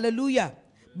 Hallelujah.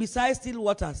 Beside still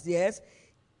waters, yes.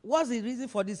 What's the reason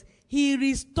for this? He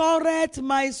restoreth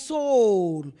my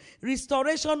soul.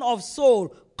 Restoration of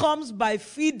soul comes by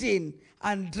feeding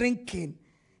and drinking.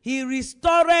 He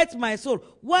restoreth my soul.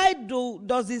 Why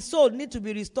does the soul need to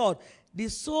be restored? The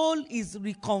soul is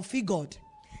reconfigured.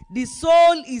 The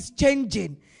soul is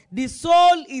changing. The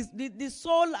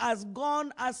soul has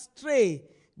gone astray,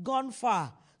 gone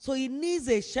far. So it needs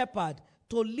a shepherd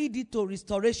to lead it to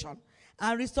restoration.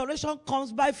 And restoration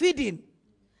comes by feeding.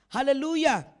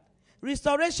 Hallelujah.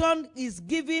 Restoration is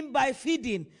given by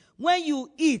feeding. When you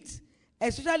eat,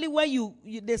 especially when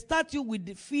they start you with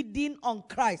the feeding on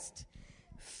Christ.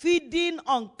 Feeding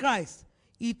on Christ,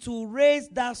 it will raise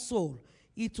that soul.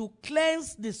 It will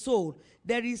cleanse the soul.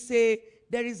 There is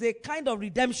a kind of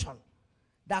redemption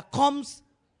that comes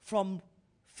from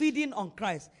feeding on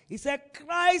Christ. He said,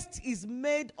 Christ is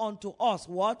made unto us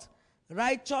what?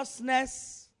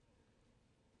 Righteousness.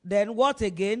 Then what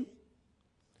again?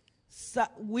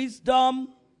 Wisdom,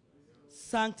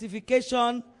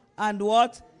 sanctification, and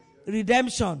what?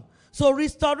 Redemption. So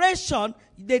restoration,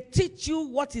 they teach you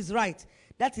what is right.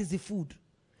 That is the food.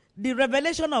 The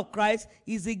revelation of Christ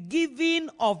is the giving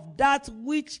of that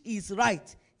which is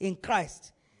right in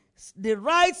Christ. The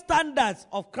right standards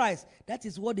of Christ. That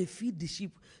is what they feed the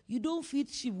sheep. You don't feed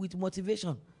sheep with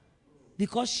motivation,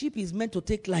 because sheep is meant to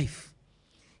take life.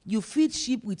 You feed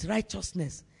sheep with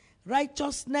righteousness.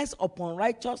 Righteousness upon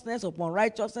righteousness upon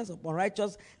righteousness upon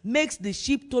righteousness makes the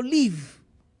sheep to live.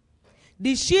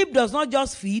 The sheep does not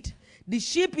just feed. The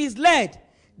sheep is led.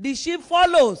 The sheep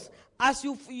follows. As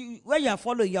when you are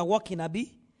following, you are walking,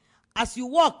 Abi. As you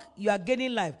walk, you are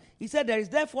gaining life. He said, there is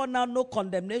therefore now no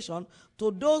condemnation to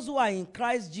those who are in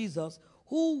Christ Jesus,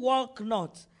 who walk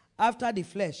not after the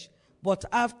flesh, but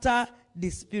after the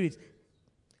Spirit.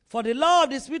 For the law of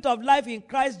the Spirit of life in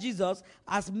Christ Jesus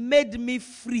has made me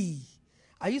free.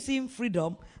 Are you seeing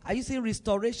freedom? Are you seeing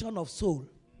restoration of soul?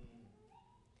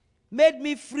 Made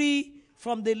me free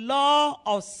from the law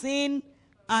of sin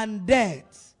and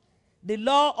death. The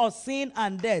law of sin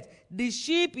and death. The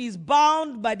sheep is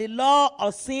bound by the law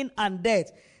of sin and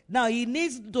death. Now he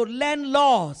needs to learn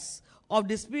laws of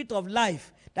the Spirit of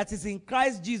life that is in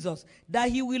Christ Jesus, that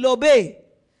he will obey.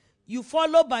 You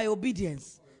follow by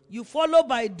obedience. You follow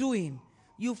by doing.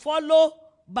 You follow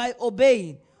by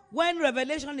obeying. When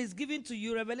revelation is given to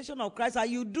you, revelation of Christ, and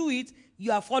you do it,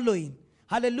 you are following.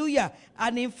 Hallelujah.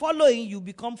 And in following, you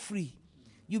become free.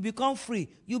 You become free.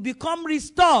 You become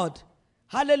restored.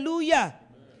 Hallelujah.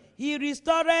 Amen. He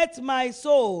restored my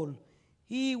soul.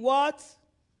 He what?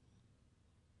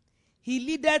 He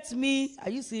leadeth me. Are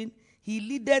you seeing? He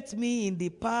leadeth me in the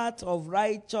path of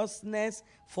righteousness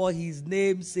for his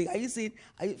name's sake. Are you seeing?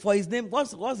 For his name,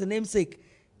 what's the name's sake?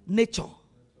 Nature.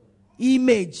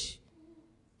 Image.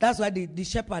 That's why the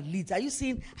shepherd leads. Are you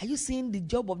seeing the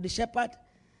job of the shepherd?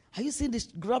 Are you seeing the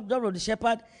job of the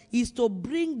shepherd? Is to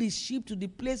bring the sheep to the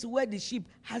place where the sheep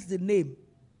has the name.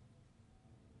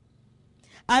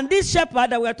 And this shepherd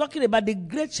that we are talking about, the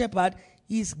great shepherd,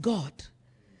 is God.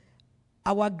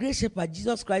 Our great shepherd,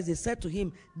 Jesus Christ, they said to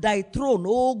him, thy throne,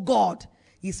 O God,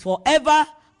 is forever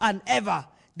and ever.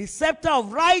 The scepter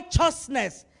of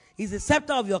righteousness is the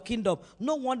scepter of your kingdom.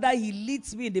 No wonder he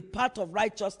leads me in the path of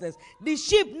righteousness. The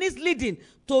sheep needs leading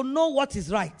to know what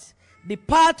is right. The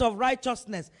path of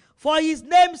righteousness. For his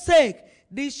name's sake,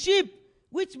 the sheep,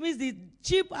 which means the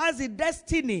sheep has a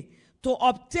destiny to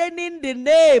obtaining the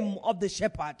name of the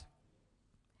shepherd.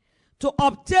 To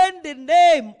obtain the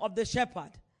name of the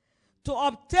shepherd. To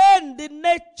obtain the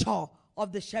nature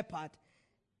of the shepherd.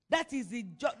 That is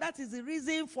the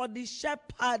reason for the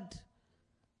shepherd.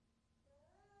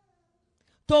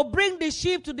 To bring the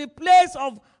sheep to the place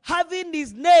of having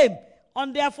his name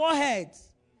on their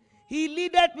foreheads. He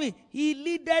leadeth me. He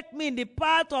leadeth me in the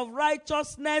path of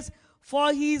righteousness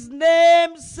for his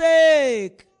name's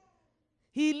sake.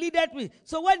 He leadeth me.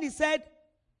 So when he said,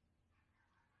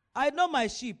 I know my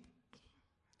sheep,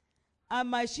 and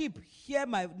my sheep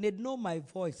they know my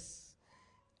voice,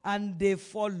 and they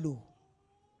follow.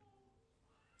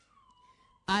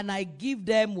 And I give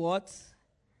them what?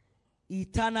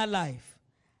 Eternal life.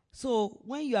 So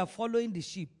when you are following the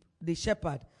sheep, the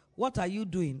shepherd, what are you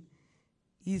doing?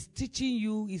 He's teaching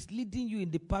you, he's leading you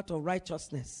in the path of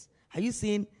righteousness. Are you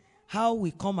seeing how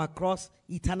we come across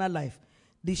eternal life?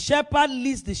 The shepherd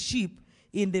leads the sheep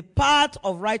in the path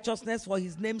of righteousness for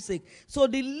his name's sake. So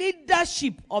the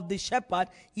leadership of the shepherd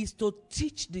is to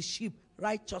teach the sheep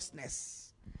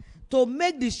righteousness. To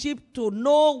make the sheep to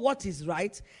know what is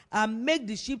right and make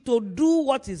the sheep to do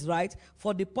what is right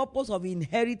for the purpose of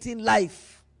inheriting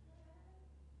life.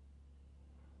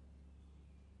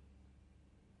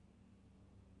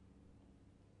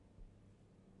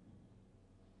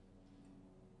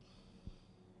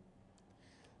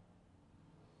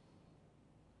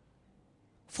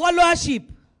 Followership.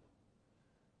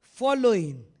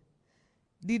 Following.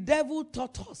 The devil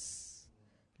taught us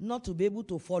not to be able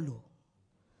to follow.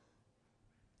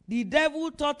 The devil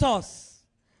taught us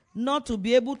not to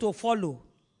be able to follow.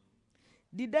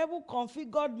 The devil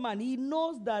configured man. He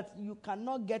knows that you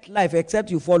cannot get life except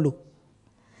you follow.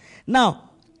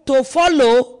 Now, to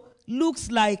follow looks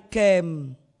like a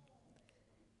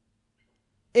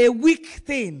weak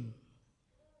thing.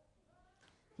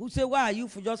 Who say, why are you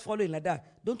just following like that?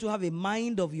 Don't you have a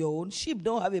mind of your own? Sheep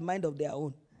don't have a mind of their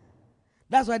own.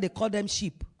 That's why they call them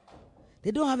sheep. They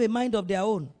don't have a mind of their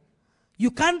own. You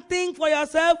can't think for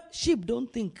yourself. Sheep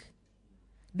don't think.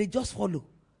 They just follow.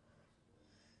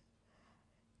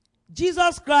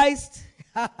 Jesus Christ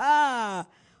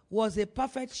was a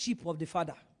perfect sheep of the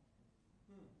Father.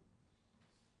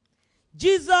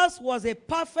 Jesus was a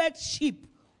perfect sheep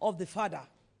of the Father.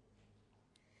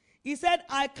 He said,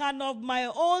 I can of my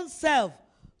own self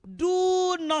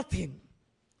do nothing.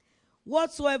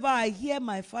 Whatsoever I hear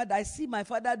my Father, I see my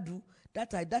Father do,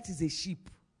 that is a sheep.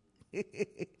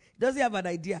 Does he have an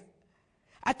idea?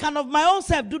 I can of my own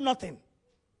self do nothing.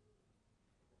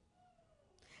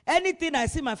 Anything I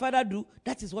see my Father do,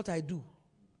 that is what I do.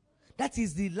 That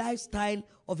is the lifestyle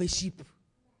of a sheep.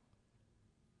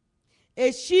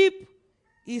 A sheep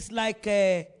is like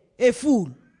a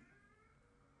fool.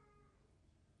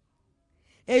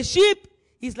 A sheep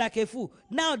is like a fool.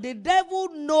 Now, the devil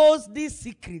knows this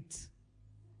secret.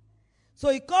 So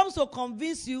he comes to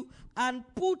convince you and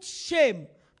put shame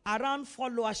around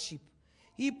followership.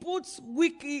 He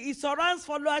surrounds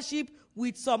followership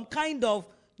with some kind of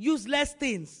useless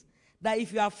things. That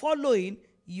if you are following,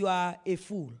 you are a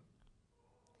fool.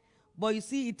 But you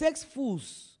see, it takes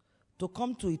fools to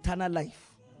come to eternal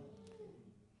life.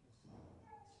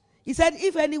 He said,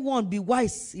 if anyone be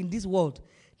wise in this world,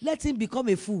 let him become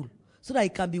a fool so that he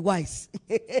can be wise.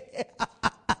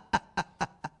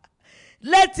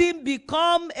 Let him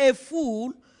become a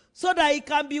fool so that he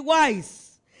can be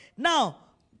wise. Now,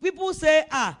 people say,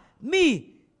 I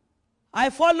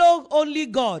follow only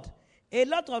God. A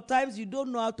lot of times you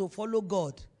don't know how to follow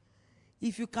God.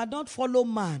 if you cannot follow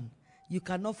man, you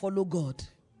cannot follow God.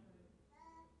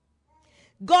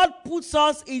 God puts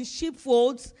us in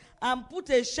sheepfolds and put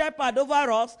a shepherd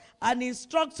over us and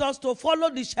instructs us to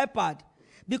follow the shepherd,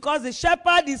 because the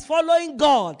shepherd is following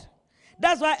God.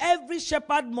 That's why every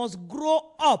shepherd must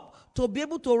grow up to be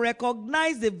able to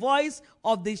recognize the voice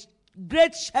of the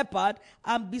great shepherd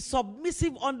and be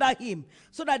submissive under him,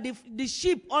 so that the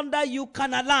sheep under you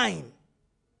can align.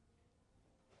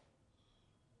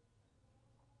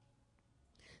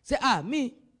 Say,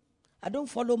 me, I don't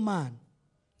follow man.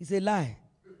 It's a lie.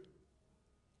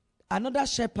 Another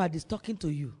shepherd is talking to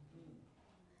you.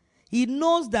 He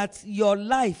knows that your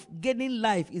life, gaining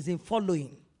life, is in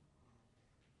following.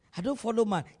 I don't follow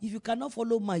man. If you cannot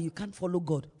follow man, you can't follow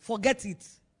God. Forget it.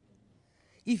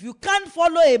 If you can't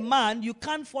follow a man, you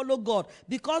can't follow God.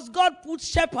 Because God put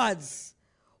shepherds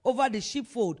over the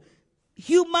sheepfold.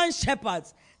 Human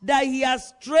shepherds that he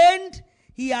has trained,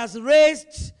 he has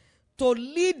raised to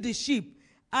lead the sheep.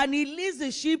 And he leads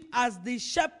the sheep as the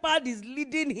shepherd is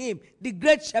leading him, the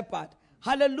great shepherd.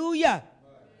 Hallelujah.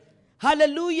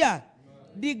 Hallelujah.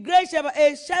 The great shepherd.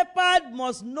 A shepherd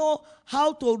must know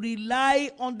how to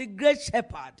rely on the great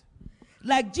shepherd.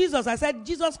 Like Jesus, I said,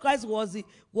 Jesus Christ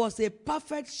was a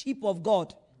perfect sheep of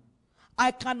God.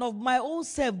 I can of my own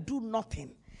self do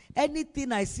nothing.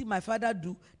 Anything I see my Father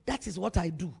do, that is what I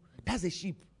do. That's a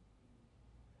sheep.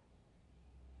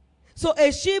 So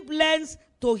a sheep learns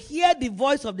to hear the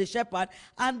voice of the shepherd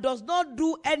and does not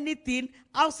do anything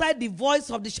outside the voice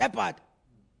of the shepherd.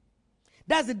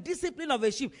 That's the discipline of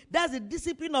a sheep. That's the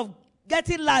discipline of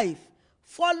getting life.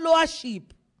 Follow a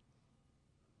sheep.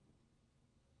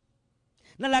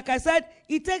 Now, like I said,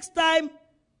 it takes time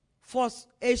for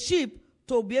a sheep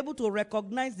to be able to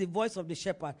recognize the voice of the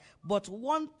shepherd. But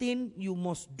one thing you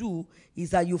must do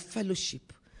is that you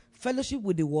fellowship. Fellowship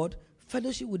with the word,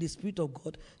 fellowship with the Spirit of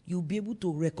God. You'll be able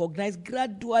to recognize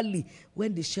gradually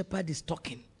when the shepherd is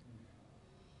talking.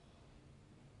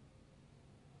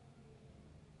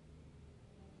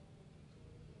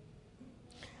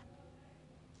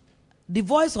 The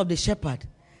voice of the shepherd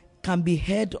can be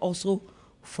heard also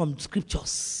from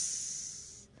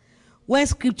scriptures. When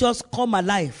scriptures come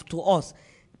alive to us,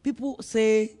 people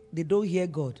say they don't hear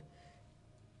God.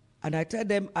 And I tell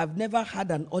them, I've never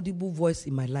had an audible voice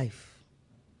in my life.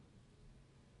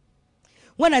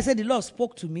 When I say the Lord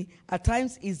spoke to me, at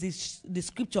times it's the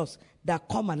scriptures that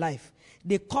come alive.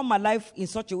 They come alive in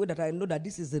such a way that I know that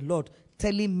this is the Lord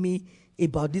telling me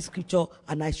about this scripture,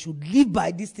 and I should live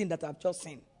by this thing that I've just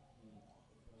seen.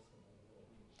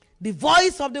 The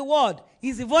voice of the word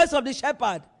is the voice of the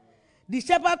shepherd. The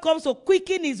shepherd comes to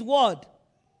quicken his word.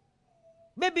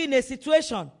 Maybe in a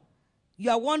situation, you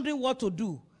are wondering what to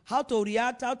do, how to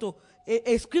react,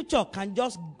 a scripture can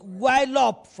just well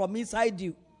up from inside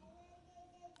you.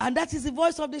 And that is the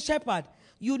voice of the shepherd.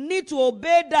 You need to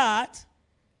obey that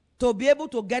to be able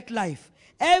to get life.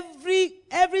 Every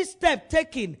step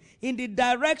taken in the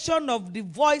direction of the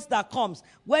voice that comes,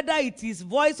 whether it is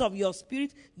voice of your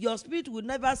spirit will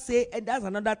never say, and that's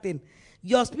another thing,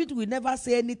 your spirit will never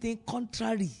say anything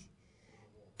contrary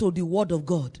to the word of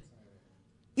God.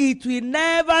 It will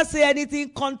never say anything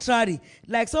contrary.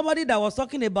 Like somebody that was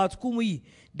talking about Kumuyi,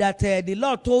 that the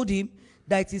Lord told him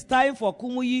that it is time for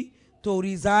Kumuyi to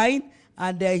resign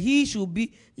and he should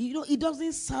be, it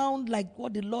doesn't sound like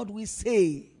what the Lord will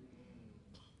say.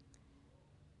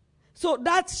 So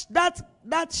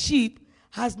that sheep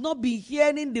has not been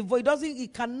hearing the voice.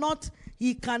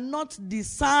 He cannot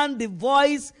discern the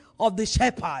voice of the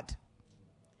shepherd.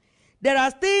 There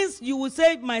are things you will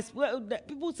say,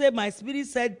 people say my spirit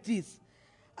said this,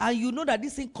 and you know that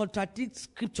this thing contradicts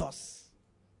scriptures.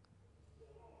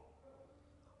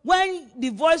 When the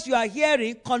voice you are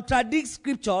hearing contradicts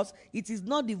scriptures, it is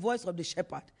not the voice of the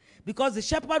shepherd. Because the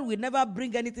shepherd will never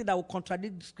bring anything that will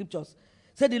contradict the scriptures.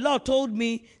 So the Lord told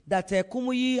me that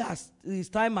Kumuyi his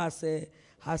time has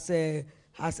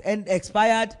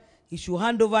expired. He should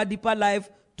hand over Deeper Life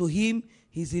to him.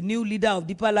 He's the new leader of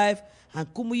Deeper Life.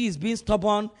 And Kumuyi is being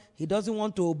stubborn. He doesn't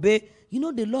want to obey.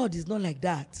 The Lord is not like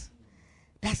that.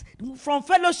 That's from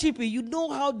fellowship, you know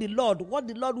what the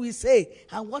Lord will say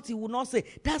and what he will not say.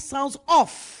 That sounds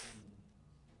off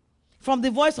from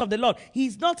the voice of the Lord.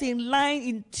 He's not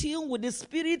in tune with the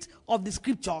spirit of the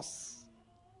scriptures.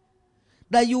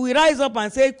 That you will rise up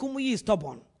and say, Kumuyi is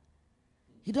stubborn.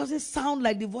 He doesn't sound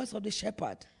like the voice of the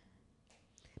shepherd.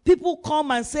 People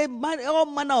come and say all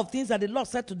manner of things that the Lord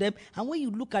said to them, and when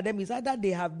you look at them, it's either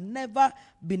they have never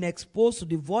been exposed to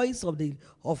the voice of the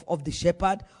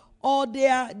shepherd, or they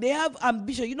have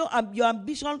ambition. Your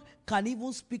ambition can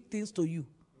even speak things to you.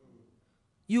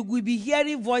 You will be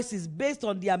hearing voices based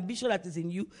on the ambition that is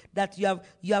in you, that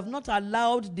you have not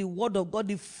allowed the word of God,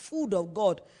 the food of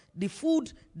God, the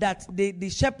food that the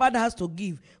shepherd has to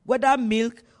give, whether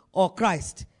milk or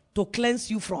Christ, to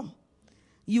cleanse you from.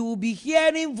 You will be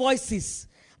hearing voices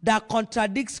that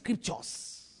contradict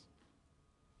scriptures.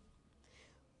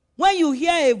 When you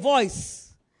hear a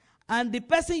voice and the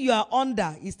person you are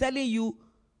under is telling you,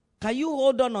 can you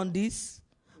hold on this?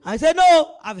 And say,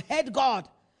 no, I've heard God.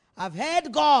 I've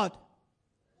heard God.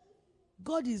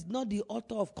 God is not the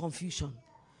author of confusion.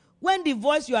 When the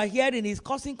voice you are hearing is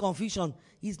causing confusion,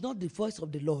 it's not the voice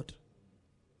of the Lord.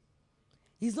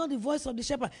 It's not the voice of the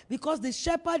shepherd, because the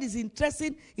shepherd is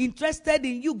interested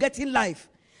in you getting life.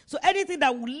 So anything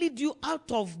that will lead you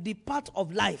out of the path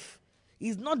of life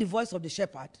is not the voice of the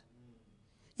shepherd.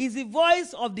 It's the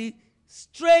voice of the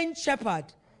strange shepherd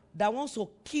that wants to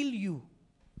kill you.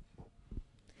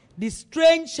 The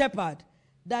strange shepherd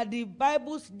that the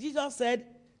Bible, Jesus said,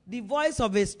 the voice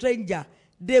of a stranger,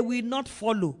 they will not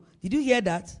follow. Did you hear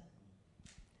that?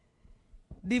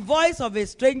 The voice of a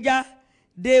stranger,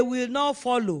 they will not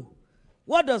follow.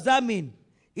 What does that mean?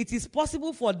 It is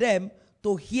possible for them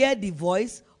to hear the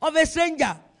voice of a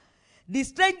stranger. The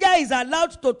stranger is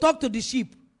allowed to talk to the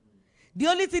sheep. The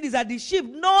only thing is that the sheep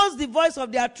knows the voice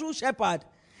of their true shepherd,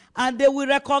 and they will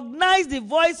recognize the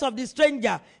voice of the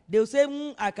stranger. They will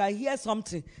say, I can hear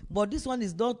something, but this one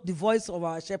is not the voice of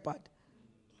our shepherd.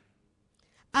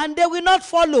 And they will not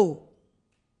follow.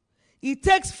 It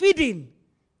takes feeding,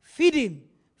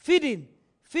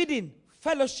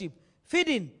 fellowship,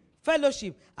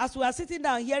 fellowship. As we are sitting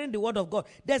down hearing the word of God,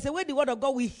 there's a way the word of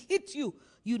God will hit you.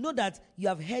 You know that you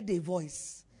have heard a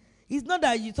voice. It's not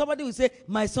that somebody will say,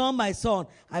 my son,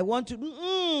 I want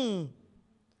to.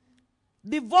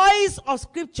 The voice of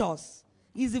scriptures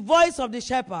is the voice of the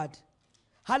shepherd.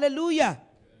 Hallelujah.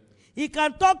 He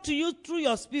can talk to you through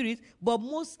your spirit, but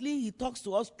mostly he talks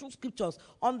to us through scriptures.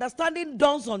 Understanding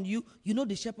dawns on you. You know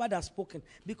the shepherd has spoken.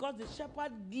 Because the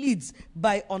shepherd leads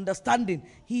by understanding.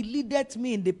 He leadeth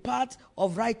me in the path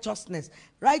of righteousness.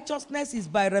 Righteousness is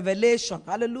by revelation.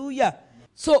 Hallelujah.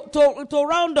 So to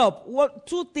round up,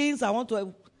 two things I want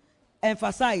to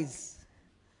emphasize.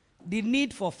 The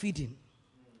need for feeding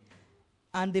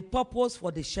and the purpose for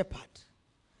the shepherd.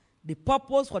 The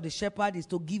purpose for the shepherd is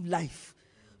to give life.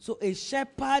 So a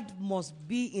shepherd must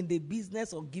be in the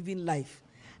business of giving life.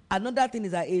 Another thing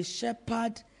is that a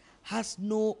shepherd has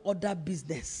no other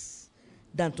business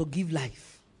than to give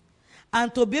life.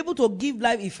 And to be able to give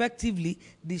life effectively,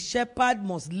 the shepherd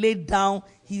must lay down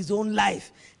his own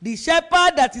life. The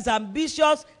shepherd that is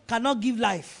ambitious cannot give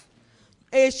life.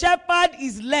 A shepherd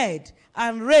is led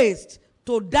and raised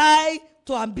to die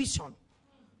to ambition,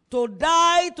 to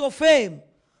die to fame,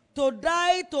 to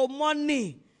die to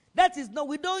money. That is not,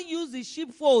 we don't use the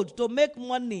sheepfold to make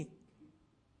money.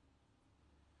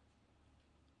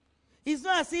 It's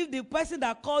not as if the person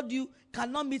that called you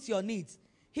cannot meet your needs.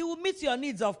 He will meet your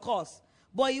needs, of course.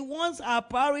 But he wants our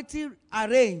priority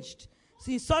arranged.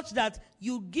 See, such that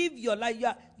you give your life,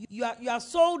 you are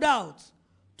sold out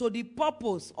to the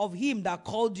purpose of him that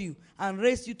called you and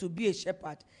raised you to be a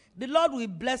shepherd. The Lord will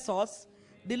bless us.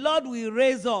 The Lord will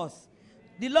raise us.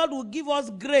 The Lord will give us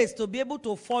grace to be able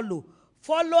to follow.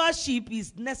 Followership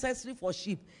is necessary for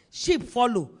sheep. Sheep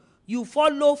follow. You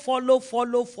follow.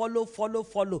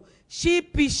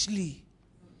 Sheepishly.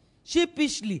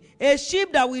 A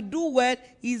sheep that will do well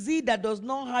is he that does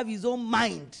not have his own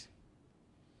mind.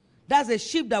 That's a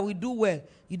sheep that will do well.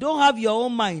 You don't have your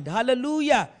own mind.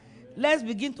 Hallelujah. Let's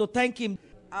begin to thank him.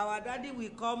 Our daddy will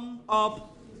come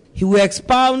up. He will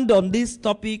expound on this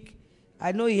topic.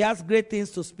 I know he has great things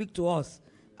to speak to us.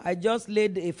 I just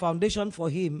laid a foundation for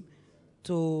him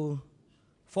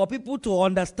for people to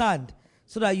understand,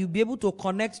 so that you'll be able to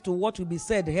connect to what will be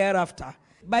said hereafter.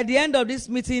 By the end of this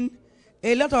meeting,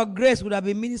 a lot of grace would have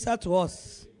been ministered to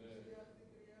us.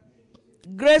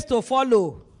 Grace to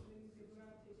follow.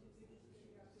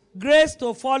 Grace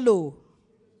to follow.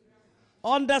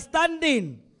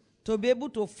 Understanding to be able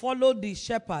to follow the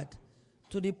shepherd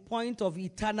to the point of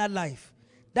eternal life.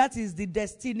 That is the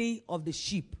destiny of the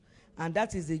sheep, and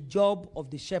that is the job of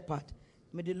the shepherd.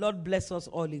 May the Lord bless us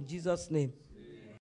all in Jesus' name.